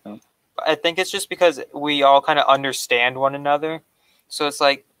know? I think it's just because we all kind of understand one another. So it's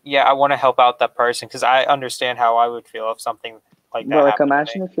like, yeah, I want to help out that person because I understand how I would feel if something like that. But like,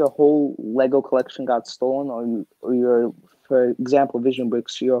 imagine if your whole Lego collection got stolen, or your, for example, Vision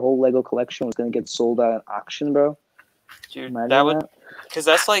Bricks, your whole Lego collection was gonna get sold at an auction, bro. Dude, imagine because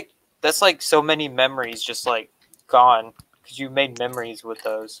that's like so many memories just like gone because you made memories with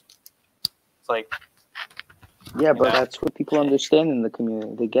those. It's like, yeah, but that's what people understand in the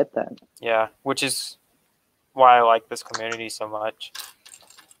community. They get that. Yeah, which is why I like this community so much.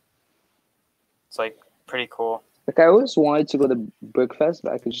 It's like pretty cool. Like, I always wanted to go to Brickfest,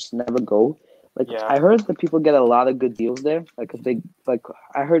 but I could just never go. Like, I heard that people get a lot of good deals there. Like, if they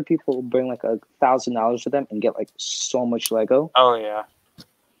I heard people bring like $1,000 to them and get like so much Lego. Oh yeah.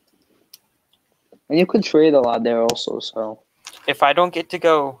 And you could trade a lot there also. So if I don't get to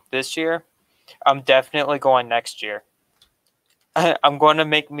go this year, I'm definitely going next year. I'm going to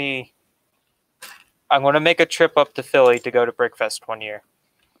make a trip up to Philly to go to Brickfest one year.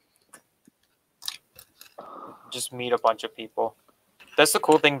 Just meet a bunch of people. That's the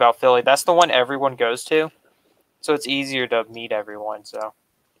cool thing about Philly. That's the one everyone goes to. So it's easier to meet everyone, so.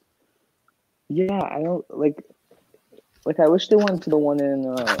 Yeah, I don't like I wish they went to the one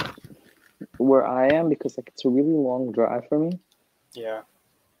in where I am, because like it's a really long drive for me. Yeah.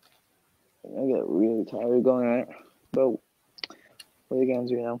 I get really tired going there. But what are you gonna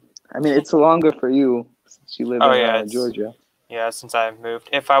do, you know? I mean, it's longer for you Since you live in Georgia. Yeah, since I moved.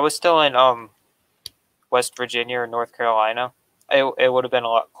 If I was still in West Virginia or North Carolina, it would have been a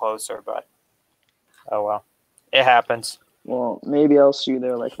lot closer, but oh well. It happens. Well, maybe I'll see you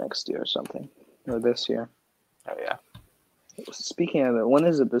there like next year or something. Or this year. Oh yeah. Speaking of it, when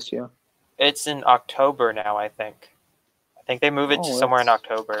is it this year? It's in October now, I think. I think they move it to somewhere in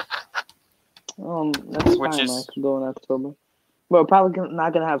October. That's fine. I can go in October. But we're probably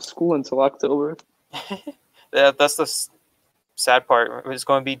not gonna have school until October. Yeah, that's the sad part. It's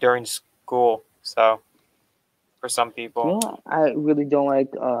going to be during school, so for some people. You know what I really don't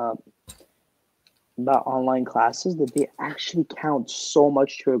like about online classes, that they actually count so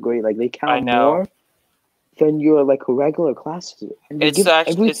much to your grade. Like they count more than your like regular classes. And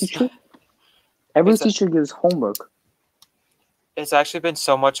every teacher gives homework. It's actually been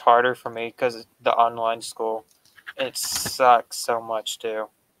so much harder for me because the online school. It sucks so much too.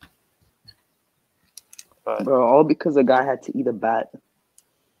 But bro, all because a guy had to eat a bat.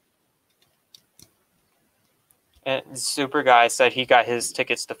 And Super Guy said he got his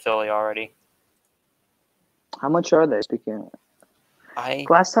tickets to Philly already. How much are they? Speaking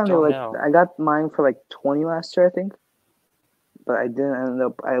last time I got mine for like 20 last year, I think. But I didn't end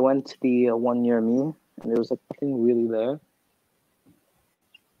up. I went to the one near me, and there was like nothing really there.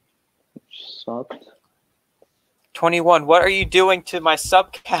 Which sucked. 21. What are you doing to my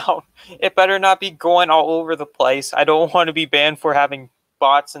sub count? It better not be going all over the place. I don't want to be banned for having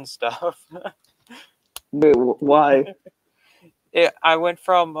bots and stuff. Wait, why? I went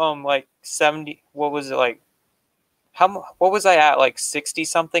from like 70. What was it like? What was I at? Like 60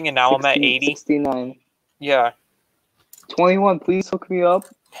 something, and now I'm at 80. 69. Yeah. 21. Please hook me up.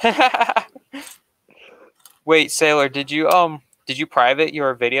 Wait, Sailor, did you private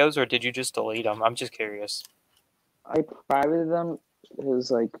your videos or did you just delete them? I'm just curious. I privated them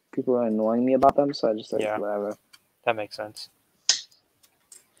because like people are annoying me about them, so I just whatever. That makes sense.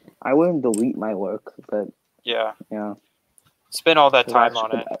 I wouldn't delete my work, but yeah. Yeah. Spend all that time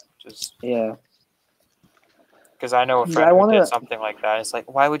on it. Just yeah. Because I know a friend who did something like that. It's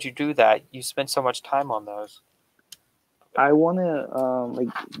like, why would you do that? You spend so much time on those. I want to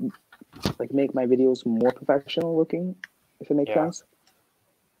like make my videos more professional looking, if it makes sense.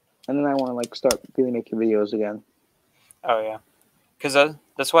 And then I want to like start really making videos again. Oh yeah, because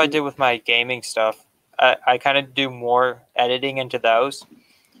that's what I did with my gaming stuff. I kind of do more editing into those,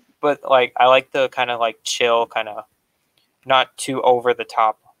 but like I like the kind of like chill, kind of not too over the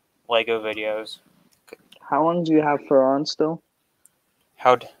top Lego videos. How long do you have for on still?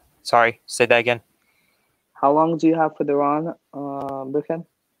 Sorry, say that again. How long do you have for the Ron, Brickhead?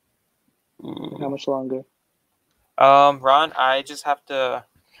 How much longer? Ron, I just have to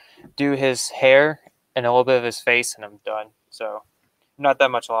do his hair and a little bit of his face, and I'm done. So, not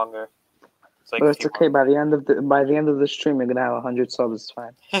that much longer. It's like but it's okay. By the end of the stream, you're gonna have 100 subs. It's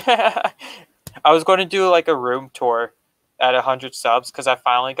fine. I was going to do like a room tour at 100 subs because I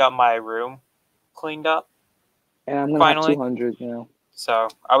finally got my room cleaned up. And I'm gonna have 200 now. So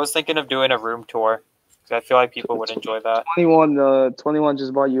I was thinking of doing a room tour because I feel like people would enjoy that. 21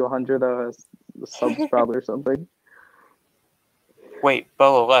 just bought you 100 subs probably or something. Wait,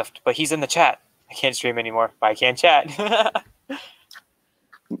 Bolo left, but he's in the chat. I can't stream anymore, but I can chat.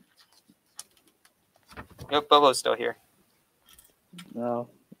 Yep, Bolo's still here. No.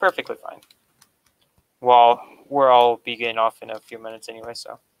 Perfectly fine. Well, we're all be getting off in a few minutes anyway,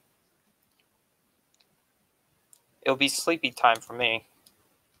 so. It'll be sleepy time for me.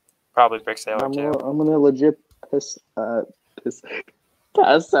 Probably Brick Sailor too. I'm gonna legit pass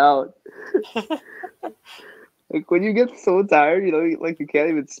out. Like when you get so tired, like you can't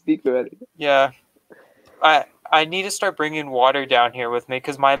even speak already. Yeah, I need to start bringing water down here with me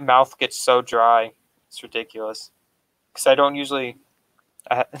because my mouth gets so dry. It's ridiculous. Because I don't usually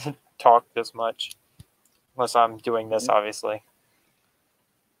talk this much unless I'm doing this, obviously.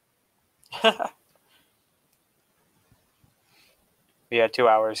 Yeah, 2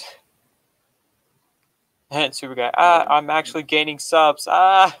 hours. And Super Guy, I'm actually gaining subs.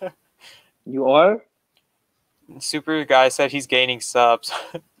 You are? Super Guy said he's gaining subs.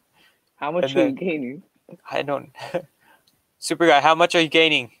 How much are you gaining? I don't. Super Guy, how much are you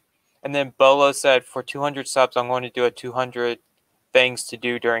gaining? And then Bolo said, for 200 subs, I'm going to do a 200 things to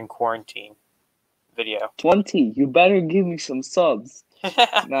do during quarantine video. 20. You better give me some subs.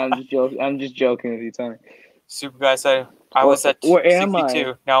 No, I'm just joking. I'm just joking with you, Tony. Super Guy said, I was at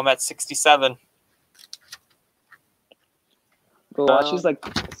 62. Now I'm at 67. Bro, watch he's like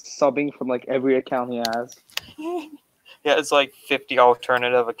subbing from like every account he has. Yeah, it's like 50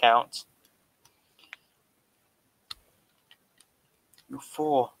 alternative accounts. You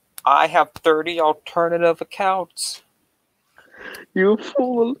fool. I have 30 alternative accounts. You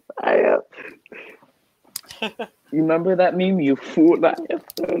fool! I have. You remember that meme? You fool! I have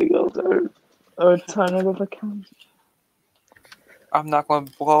 30 alternative accounts. I'm not going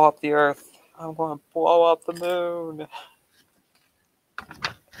to blow up the Earth. I'm going to blow up the moon.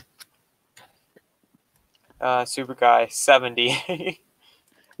 Super guy 70.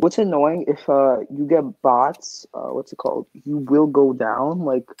 What's annoying if you get bots? What's it called? You will go down.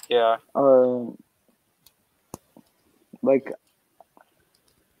 Like Yeah. Like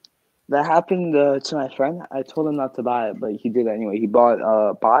that happened to my friend. I told him not to buy it, but he did anyway. He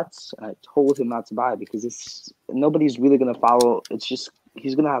bought bots, and I told him not to buy it because nobody's really gonna follow. It's just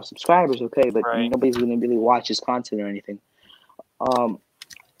he's gonna have subscribers, okay, but Right. nobody's gonna really watch his content or anything.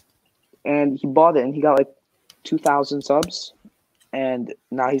 And he bought it, and he got like 2,000 subs, and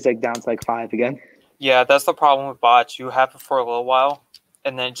now he's like down to like 5 again. Yeah, that's the problem with bots. You have it for a little while,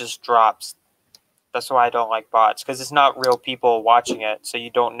 and then it just drops. That's why I don't like bots, because it's not real people watching it, so you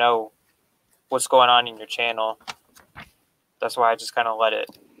don't know what's going on in your channel. That's why I just kind of let it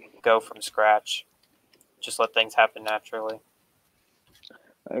go from scratch. Just let things happen naturally.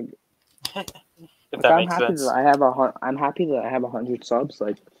 Like, If that makes sense. I'm happy that I have 100 subs.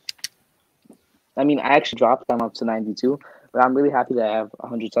 Like, I mean, I actually dropped them up to 92, but I'm really happy that I have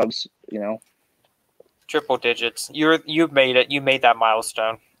 100 subs. You know, Triple digits. You've made it. You made that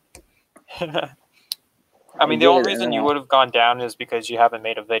milestone. I mean, the only reason you would have gone down is because you haven't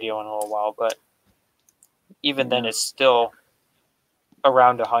made a video in a little while, but even then, it's still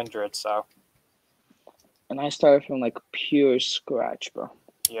around 100. So. And I started from like pure scratch, bro.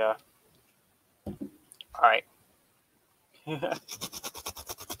 Yeah. All right.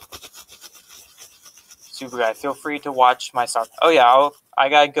 Super guy, feel free to watch my stuff. Oh yeah, I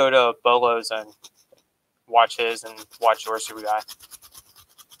gotta go to Bolo's and watch his and watch your Super guy.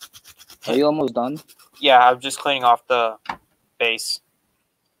 Are you almost done? Yeah, I'm just cleaning off the base.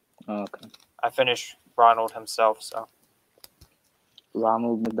 Oh, okay. I finished Ronald himself, so.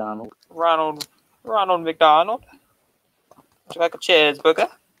 Ronald McDonald. Ronald McDonald. Would you like a cheeseburger?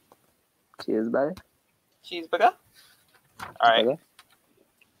 Cheers, buddy. Cheeseburger. All right. Okay.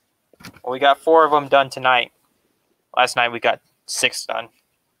 Well, we got 4 of them done tonight. Last night we got 6 done.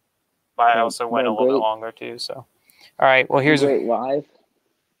 But I also went a little bit longer too. So, all right. Well, here's great live.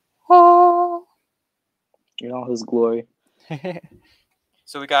 Oh. In all his glory.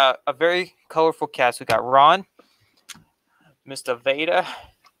 So we got a very colorful cast. We got Ron, Mr. Veda,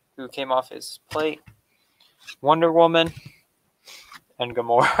 who came off his plate, Wonder Woman, and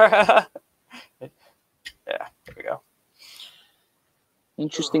Gamora. Yeah, there we go.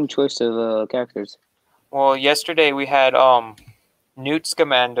 Interesting choice of characters. Well, yesterday we had Newt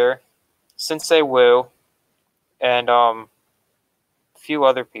Scamander, Sensei Wu, and a few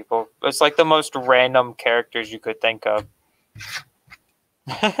other people. It's like the most random characters you could think of.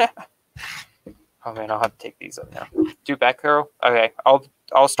 Oh man, I'll have to take these up now. Do Batgirl? Okay,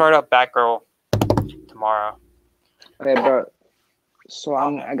 I'll start up Batgirl tomorrow. Okay, bro. So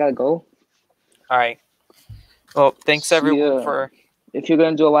I gotta go. All right. Well, thanks everyone for. If you're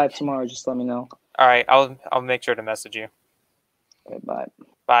gonna do a live tomorrow, just let me know. All right, I'll make sure to message you. Okay, bye.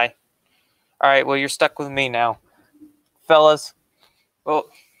 Bye. All right. Well, you're stuck with me now, fellas. Well,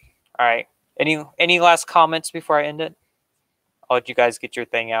 all right. Any last comments before I end it? I'll let you guys get your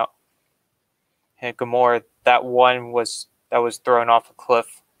thing out. And Gamora, that one that was thrown off a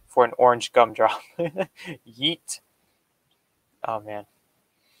cliff for an orange gumdrop. Yeet. Oh man.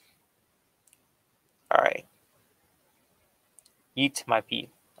 All right. Yeet my Pete.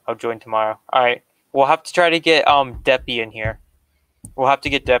 I'll join tomorrow. All right. We'll have to try to get Deppy in here. We'll have to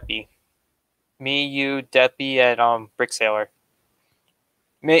get Deppy. Me, you, Deppy, and Brick Sailor.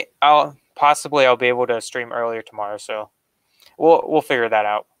 I'll be able to stream earlier tomorrow, so we'll figure that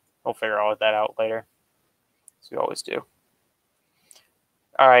out. We'll figure all of that out later, as we always do.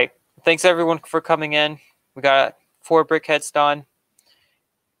 All right. Thanks everyone for coming in. We got 4 brickheads done.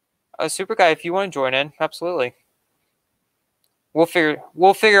 Super guy, if you want to join in, absolutely. We'll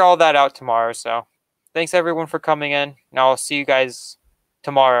figure all that out tomorrow. So, thanks everyone for coming in. Now I'll see you guys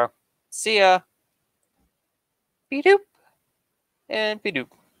tomorrow. See ya. Be doop and be doop.